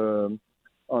on the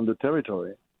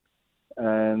territory,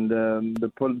 and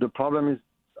the problem is,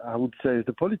 I would say, is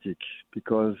the politics,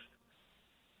 because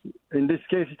in this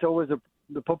case, it's always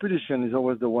the population is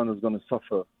always the one who's going to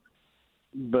suffer.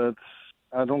 But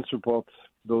I don't support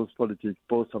those politics,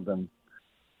 both of them.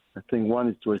 I think one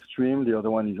is too extreme, the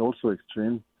other one is also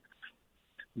extreme.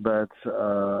 But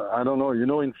I don't know. You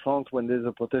know, in France, when there's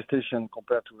a protestation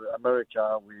compared to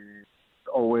America, we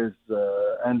always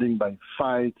ending by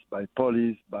fight, by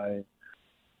police, by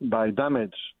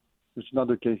damage, which is not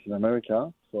the case in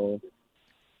America. So,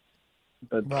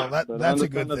 but that's a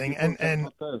good thing.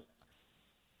 And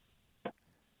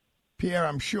Pierre,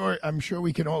 I'm sure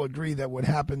we can all agree that what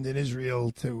happened in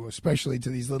Israel, especially to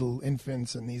these little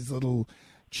infants and these little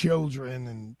children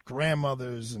and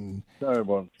grandmothers, and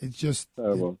terrible. It's just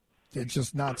terrible. It's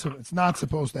just not. It's not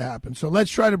supposed to happen. So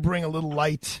let's try to bring a little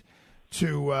light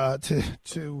to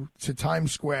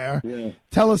Times Square. Yeah.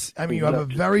 Tell us. I mean, you have a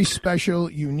very special,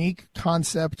 unique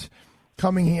concept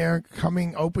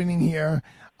opening here.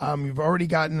 You've already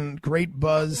gotten great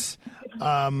buzz,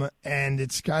 and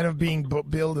it's kind of being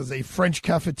billed as a French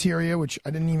cafeteria, which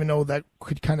I didn't even know that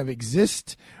could kind of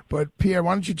exist. But Pierre,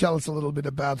 why don't you tell us a little bit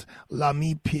about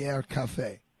L'Ami Pierre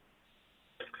Café?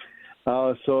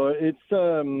 So it's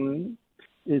a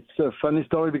funny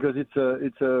story because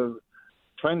it's a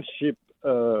friendship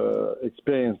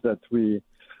experience that we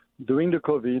during the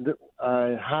COVID.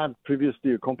 I had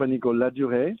previously a company called La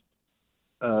Durée.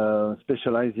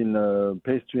 Specialized in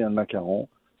pastry and macaron.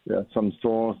 There are some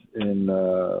stores in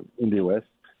the US.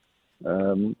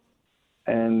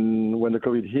 And when the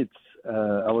COVID hits,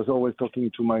 I was always talking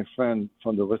to my friend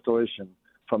from the restoration,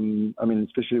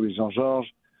 especially with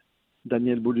Jean-Georges,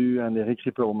 Daniel Boulu, and Eric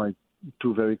Ripper were my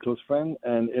two very close friends.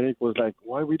 And Eric was like,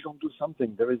 why we don't do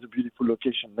something? There is a beautiful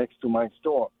location next to my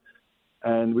store,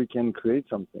 and we can create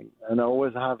something. And I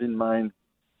always have in mind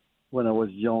when I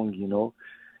was young,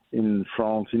 in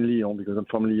France, in Lyon, because I'm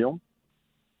from Lyon,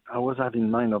 I always have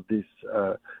in mind of this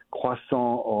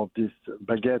croissant or this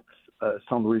baguette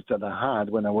sandwich that I had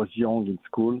when I was young in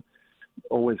school,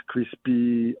 always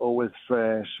crispy, always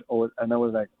fresh, and I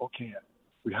was like, okay,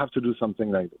 we have to do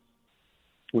something like this.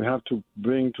 We have to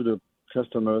bring to the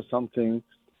customer something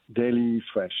daily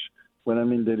fresh. When I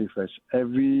mean daily fresh,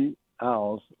 every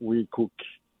house we cook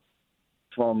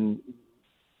from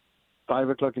 5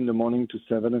 o'clock in the morning to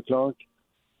 7 o'clock.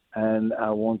 And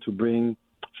I want to bring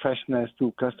freshness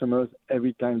to customers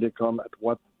every time they come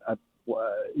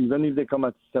even if they come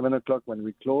at 7 o'clock when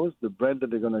we close, the bread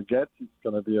that they're going to get is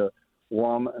going to be a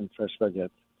warm and fresh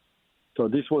baguette. So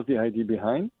this was the idea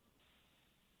behind.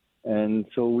 And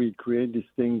so we create these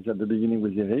things at the beginning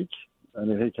with Eric. And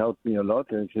Eric helped me a lot.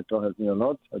 Eric Ripper helped me a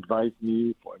lot, advised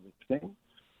me for everything.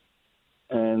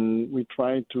 And we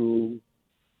try to,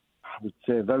 I would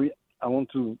say, I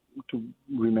want to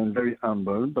remain very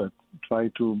humble, but try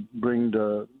to bring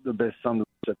the best sandwich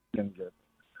that we can get.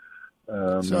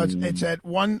 So it's at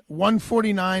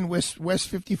 149 West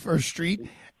 51st Street,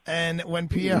 and when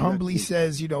Pierre humbly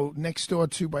says, next door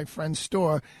to my friend's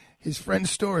store, his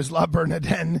friend's store is La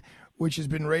Bernardin, which has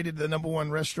been rated the number one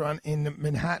restaurant in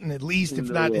Manhattan, at least, if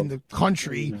not in the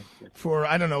country, for,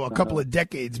 I don't know, a couple of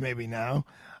decades maybe now.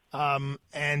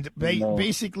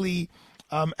 Basically...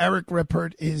 Eric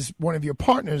Rippert is one of your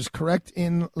partners, correct,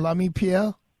 in L'Ami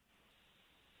Pierre?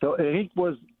 So Eric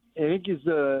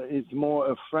is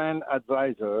more a friend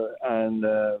advisor, and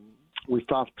we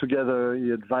started together.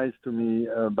 He advised to me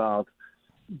about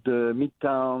the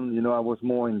Midtown. I was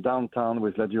more in downtown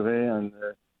with La Durée, and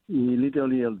he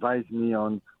literally advised me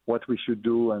on what we should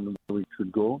do and where we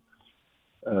should go.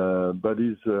 But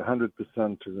he's 100%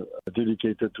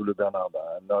 dedicated to Le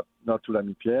Bernardin, not to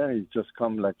L'Ami Pierre. He's just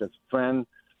come like a friend.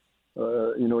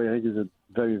 Eric is a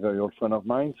very, very old friend of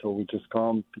mine, so we just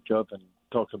come, pick up, and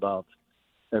talk about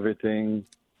everything,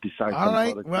 decide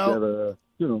some products together.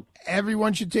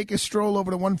 Everyone should take a stroll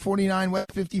over to 149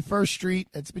 West 51st Street.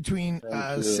 It's between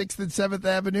 6th and 7th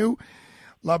Avenue.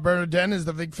 La Bernardin is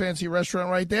the big fancy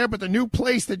restaurant right there, but the new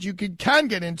place that you can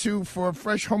get into for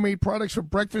fresh homemade products for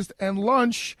breakfast and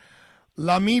lunch,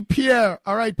 L'Ami Pierre.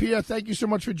 All right, Pierre, thank you so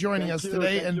much for joining us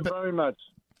today. Thank you very much.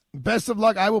 Best of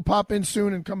luck. I will pop in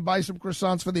soon and come buy some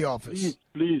croissants for the office.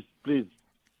 Please.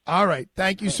 All right,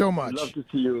 thank you so much. Love to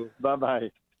see you.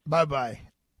 Bye-bye. Bye-bye.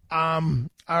 All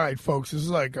right, folks, this is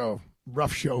like a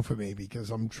rough show for me because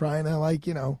I'm trying to, let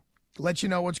you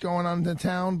know what's going on in the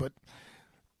town, but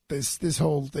this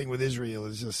whole thing with Israel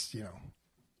is just,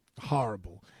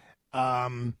 horrible.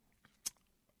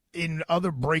 In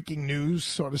other breaking news,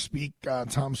 so to speak,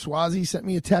 Tom Suozzi sent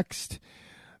me a text.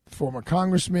 The former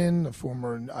congressman, the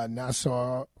former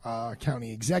Nassau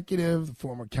County executive, the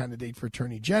former candidate for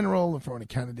attorney general, the former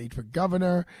candidate for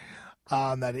governor,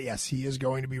 that, yes, he is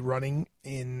going to be running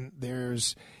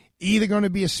there's either going to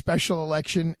be a special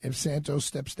election if Santos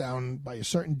steps down by a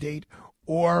certain date,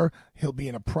 or he'll be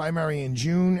in a primary in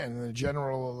June and the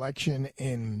general election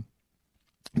in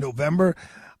November.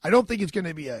 I don't think it's going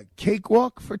to be a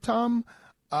cakewalk for Tom.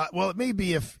 Well, it may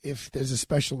be if there's a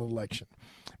special election.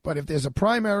 But if there's a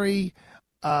primary,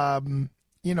 I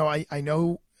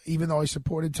know, even though I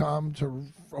supported Tom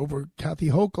over Kathy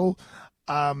Hochul,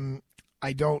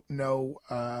 I don't know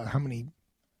how many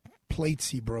plates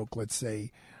he broke, let's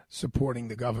say, supporting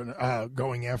the governor,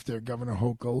 going after Governor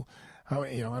Hochul. I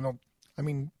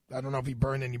don't know if he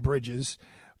burned any bridges,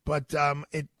 but the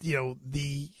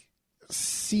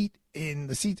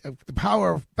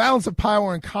balance of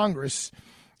power in Congress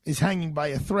is hanging by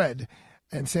a thread,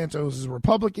 and Santos is a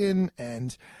Republican,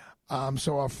 and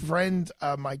so our friend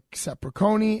Mike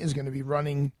Sapriconi is going to be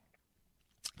running.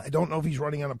 I don't know if he's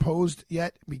running unopposed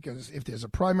yet, because if there's a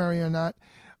primary or not,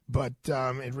 but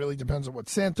it really depends on what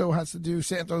Santos has to do.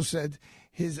 Santos said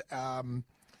his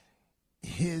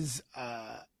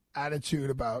attitude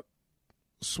about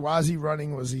Suozzi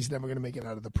running was he's never going to make it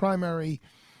out of the primary,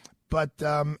 but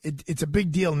it's a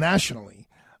big deal nationally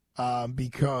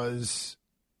because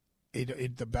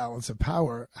the balance of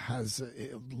power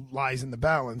lies in the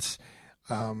balance.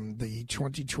 The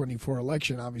 2024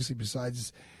 election, obviously,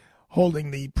 besides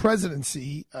holding the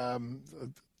presidency,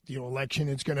 election,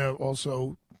 it's going to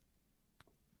also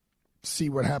see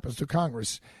what happens to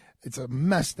Congress. It's a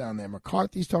mess down there.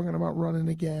 McCarthy's talking about running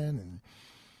again,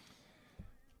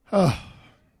 and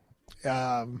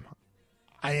I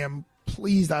am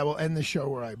pleased. I will end the show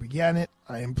where I began it.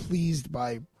 I am pleased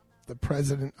by the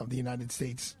President of the United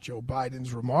States, Joe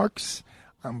Biden's remarks.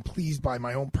 I'm pleased by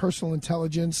my own personal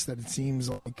intelligence that it seems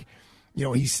like,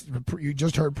 you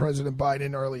just heard President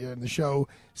Biden earlier in the show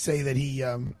say that he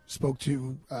spoke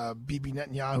to Bibi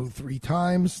Netanyahu 3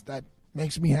 times. That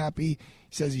makes me happy.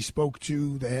 He says he spoke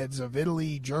to the heads of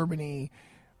Italy, Germany,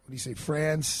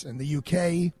 France, and the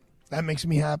UK. That makes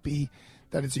me happy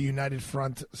that it's a united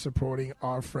front supporting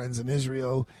our friends in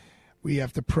Israel. We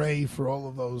have to pray for all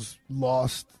of those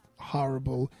lost,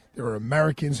 horrible. There are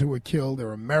Americans who were killed. There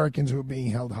are Americans who are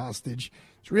being held hostage.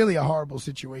 It's really a horrible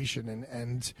situation,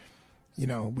 and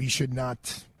we should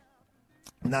not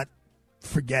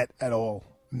forget at all.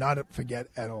 Not forget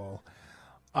at all.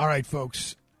 All right,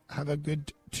 folks. Have a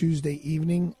good Tuesday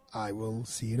evening. I will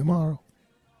see you tomorrow.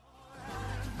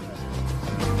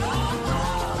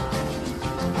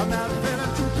 I'm not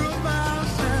feeling too good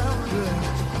myself.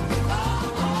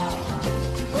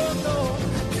 Oh no,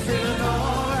 feeling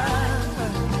all right.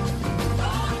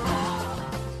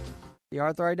 The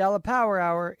Arthur Aidala Power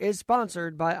Hour is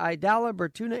sponsored by Aidala,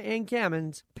 Bertuna, and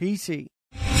Kamens, PC.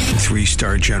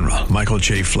 3-star General Michael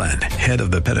J. Flynn, head of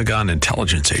the Pentagon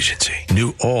Intelligence Agency,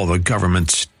 knew all the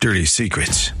government's dirty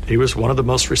secrets. He was one of the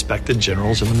most respected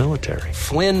generals in the military.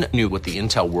 Flynn knew what the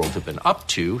intel world had been up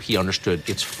to. He understood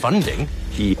its funding.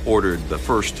 He ordered the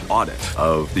first audit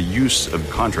of the use of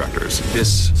contractors.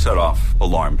 This set off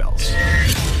alarm bells.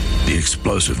 The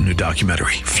explosive new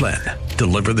documentary, Flynn,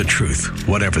 Deliver the Truth,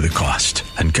 Whatever the Cost,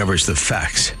 uncovers the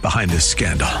facts behind this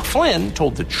scandal. Flynn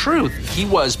told the truth. He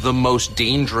was the most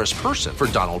dangerous person for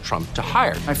Donald Trump to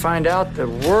hire. I find out the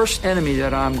worst enemy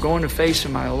that I'm going to face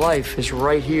in my life is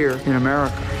right here in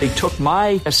America. They took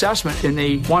my assessment and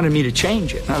they wanted me to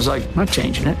change it. And I was like, I'm not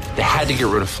changing it. They had to get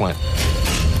rid of Flynn.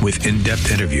 With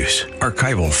in-depth interviews,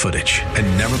 archival footage, and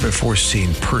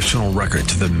never-before-seen personal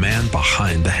records of the man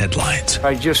behind the headlines.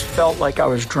 I just felt like I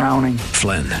was drowning.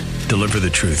 Flynn, Deliver the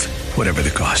Truth, Whatever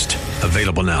the Cost.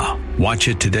 Available now. Watch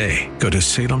it today. Go to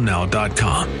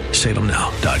salemnow.com.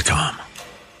 salemnow.com.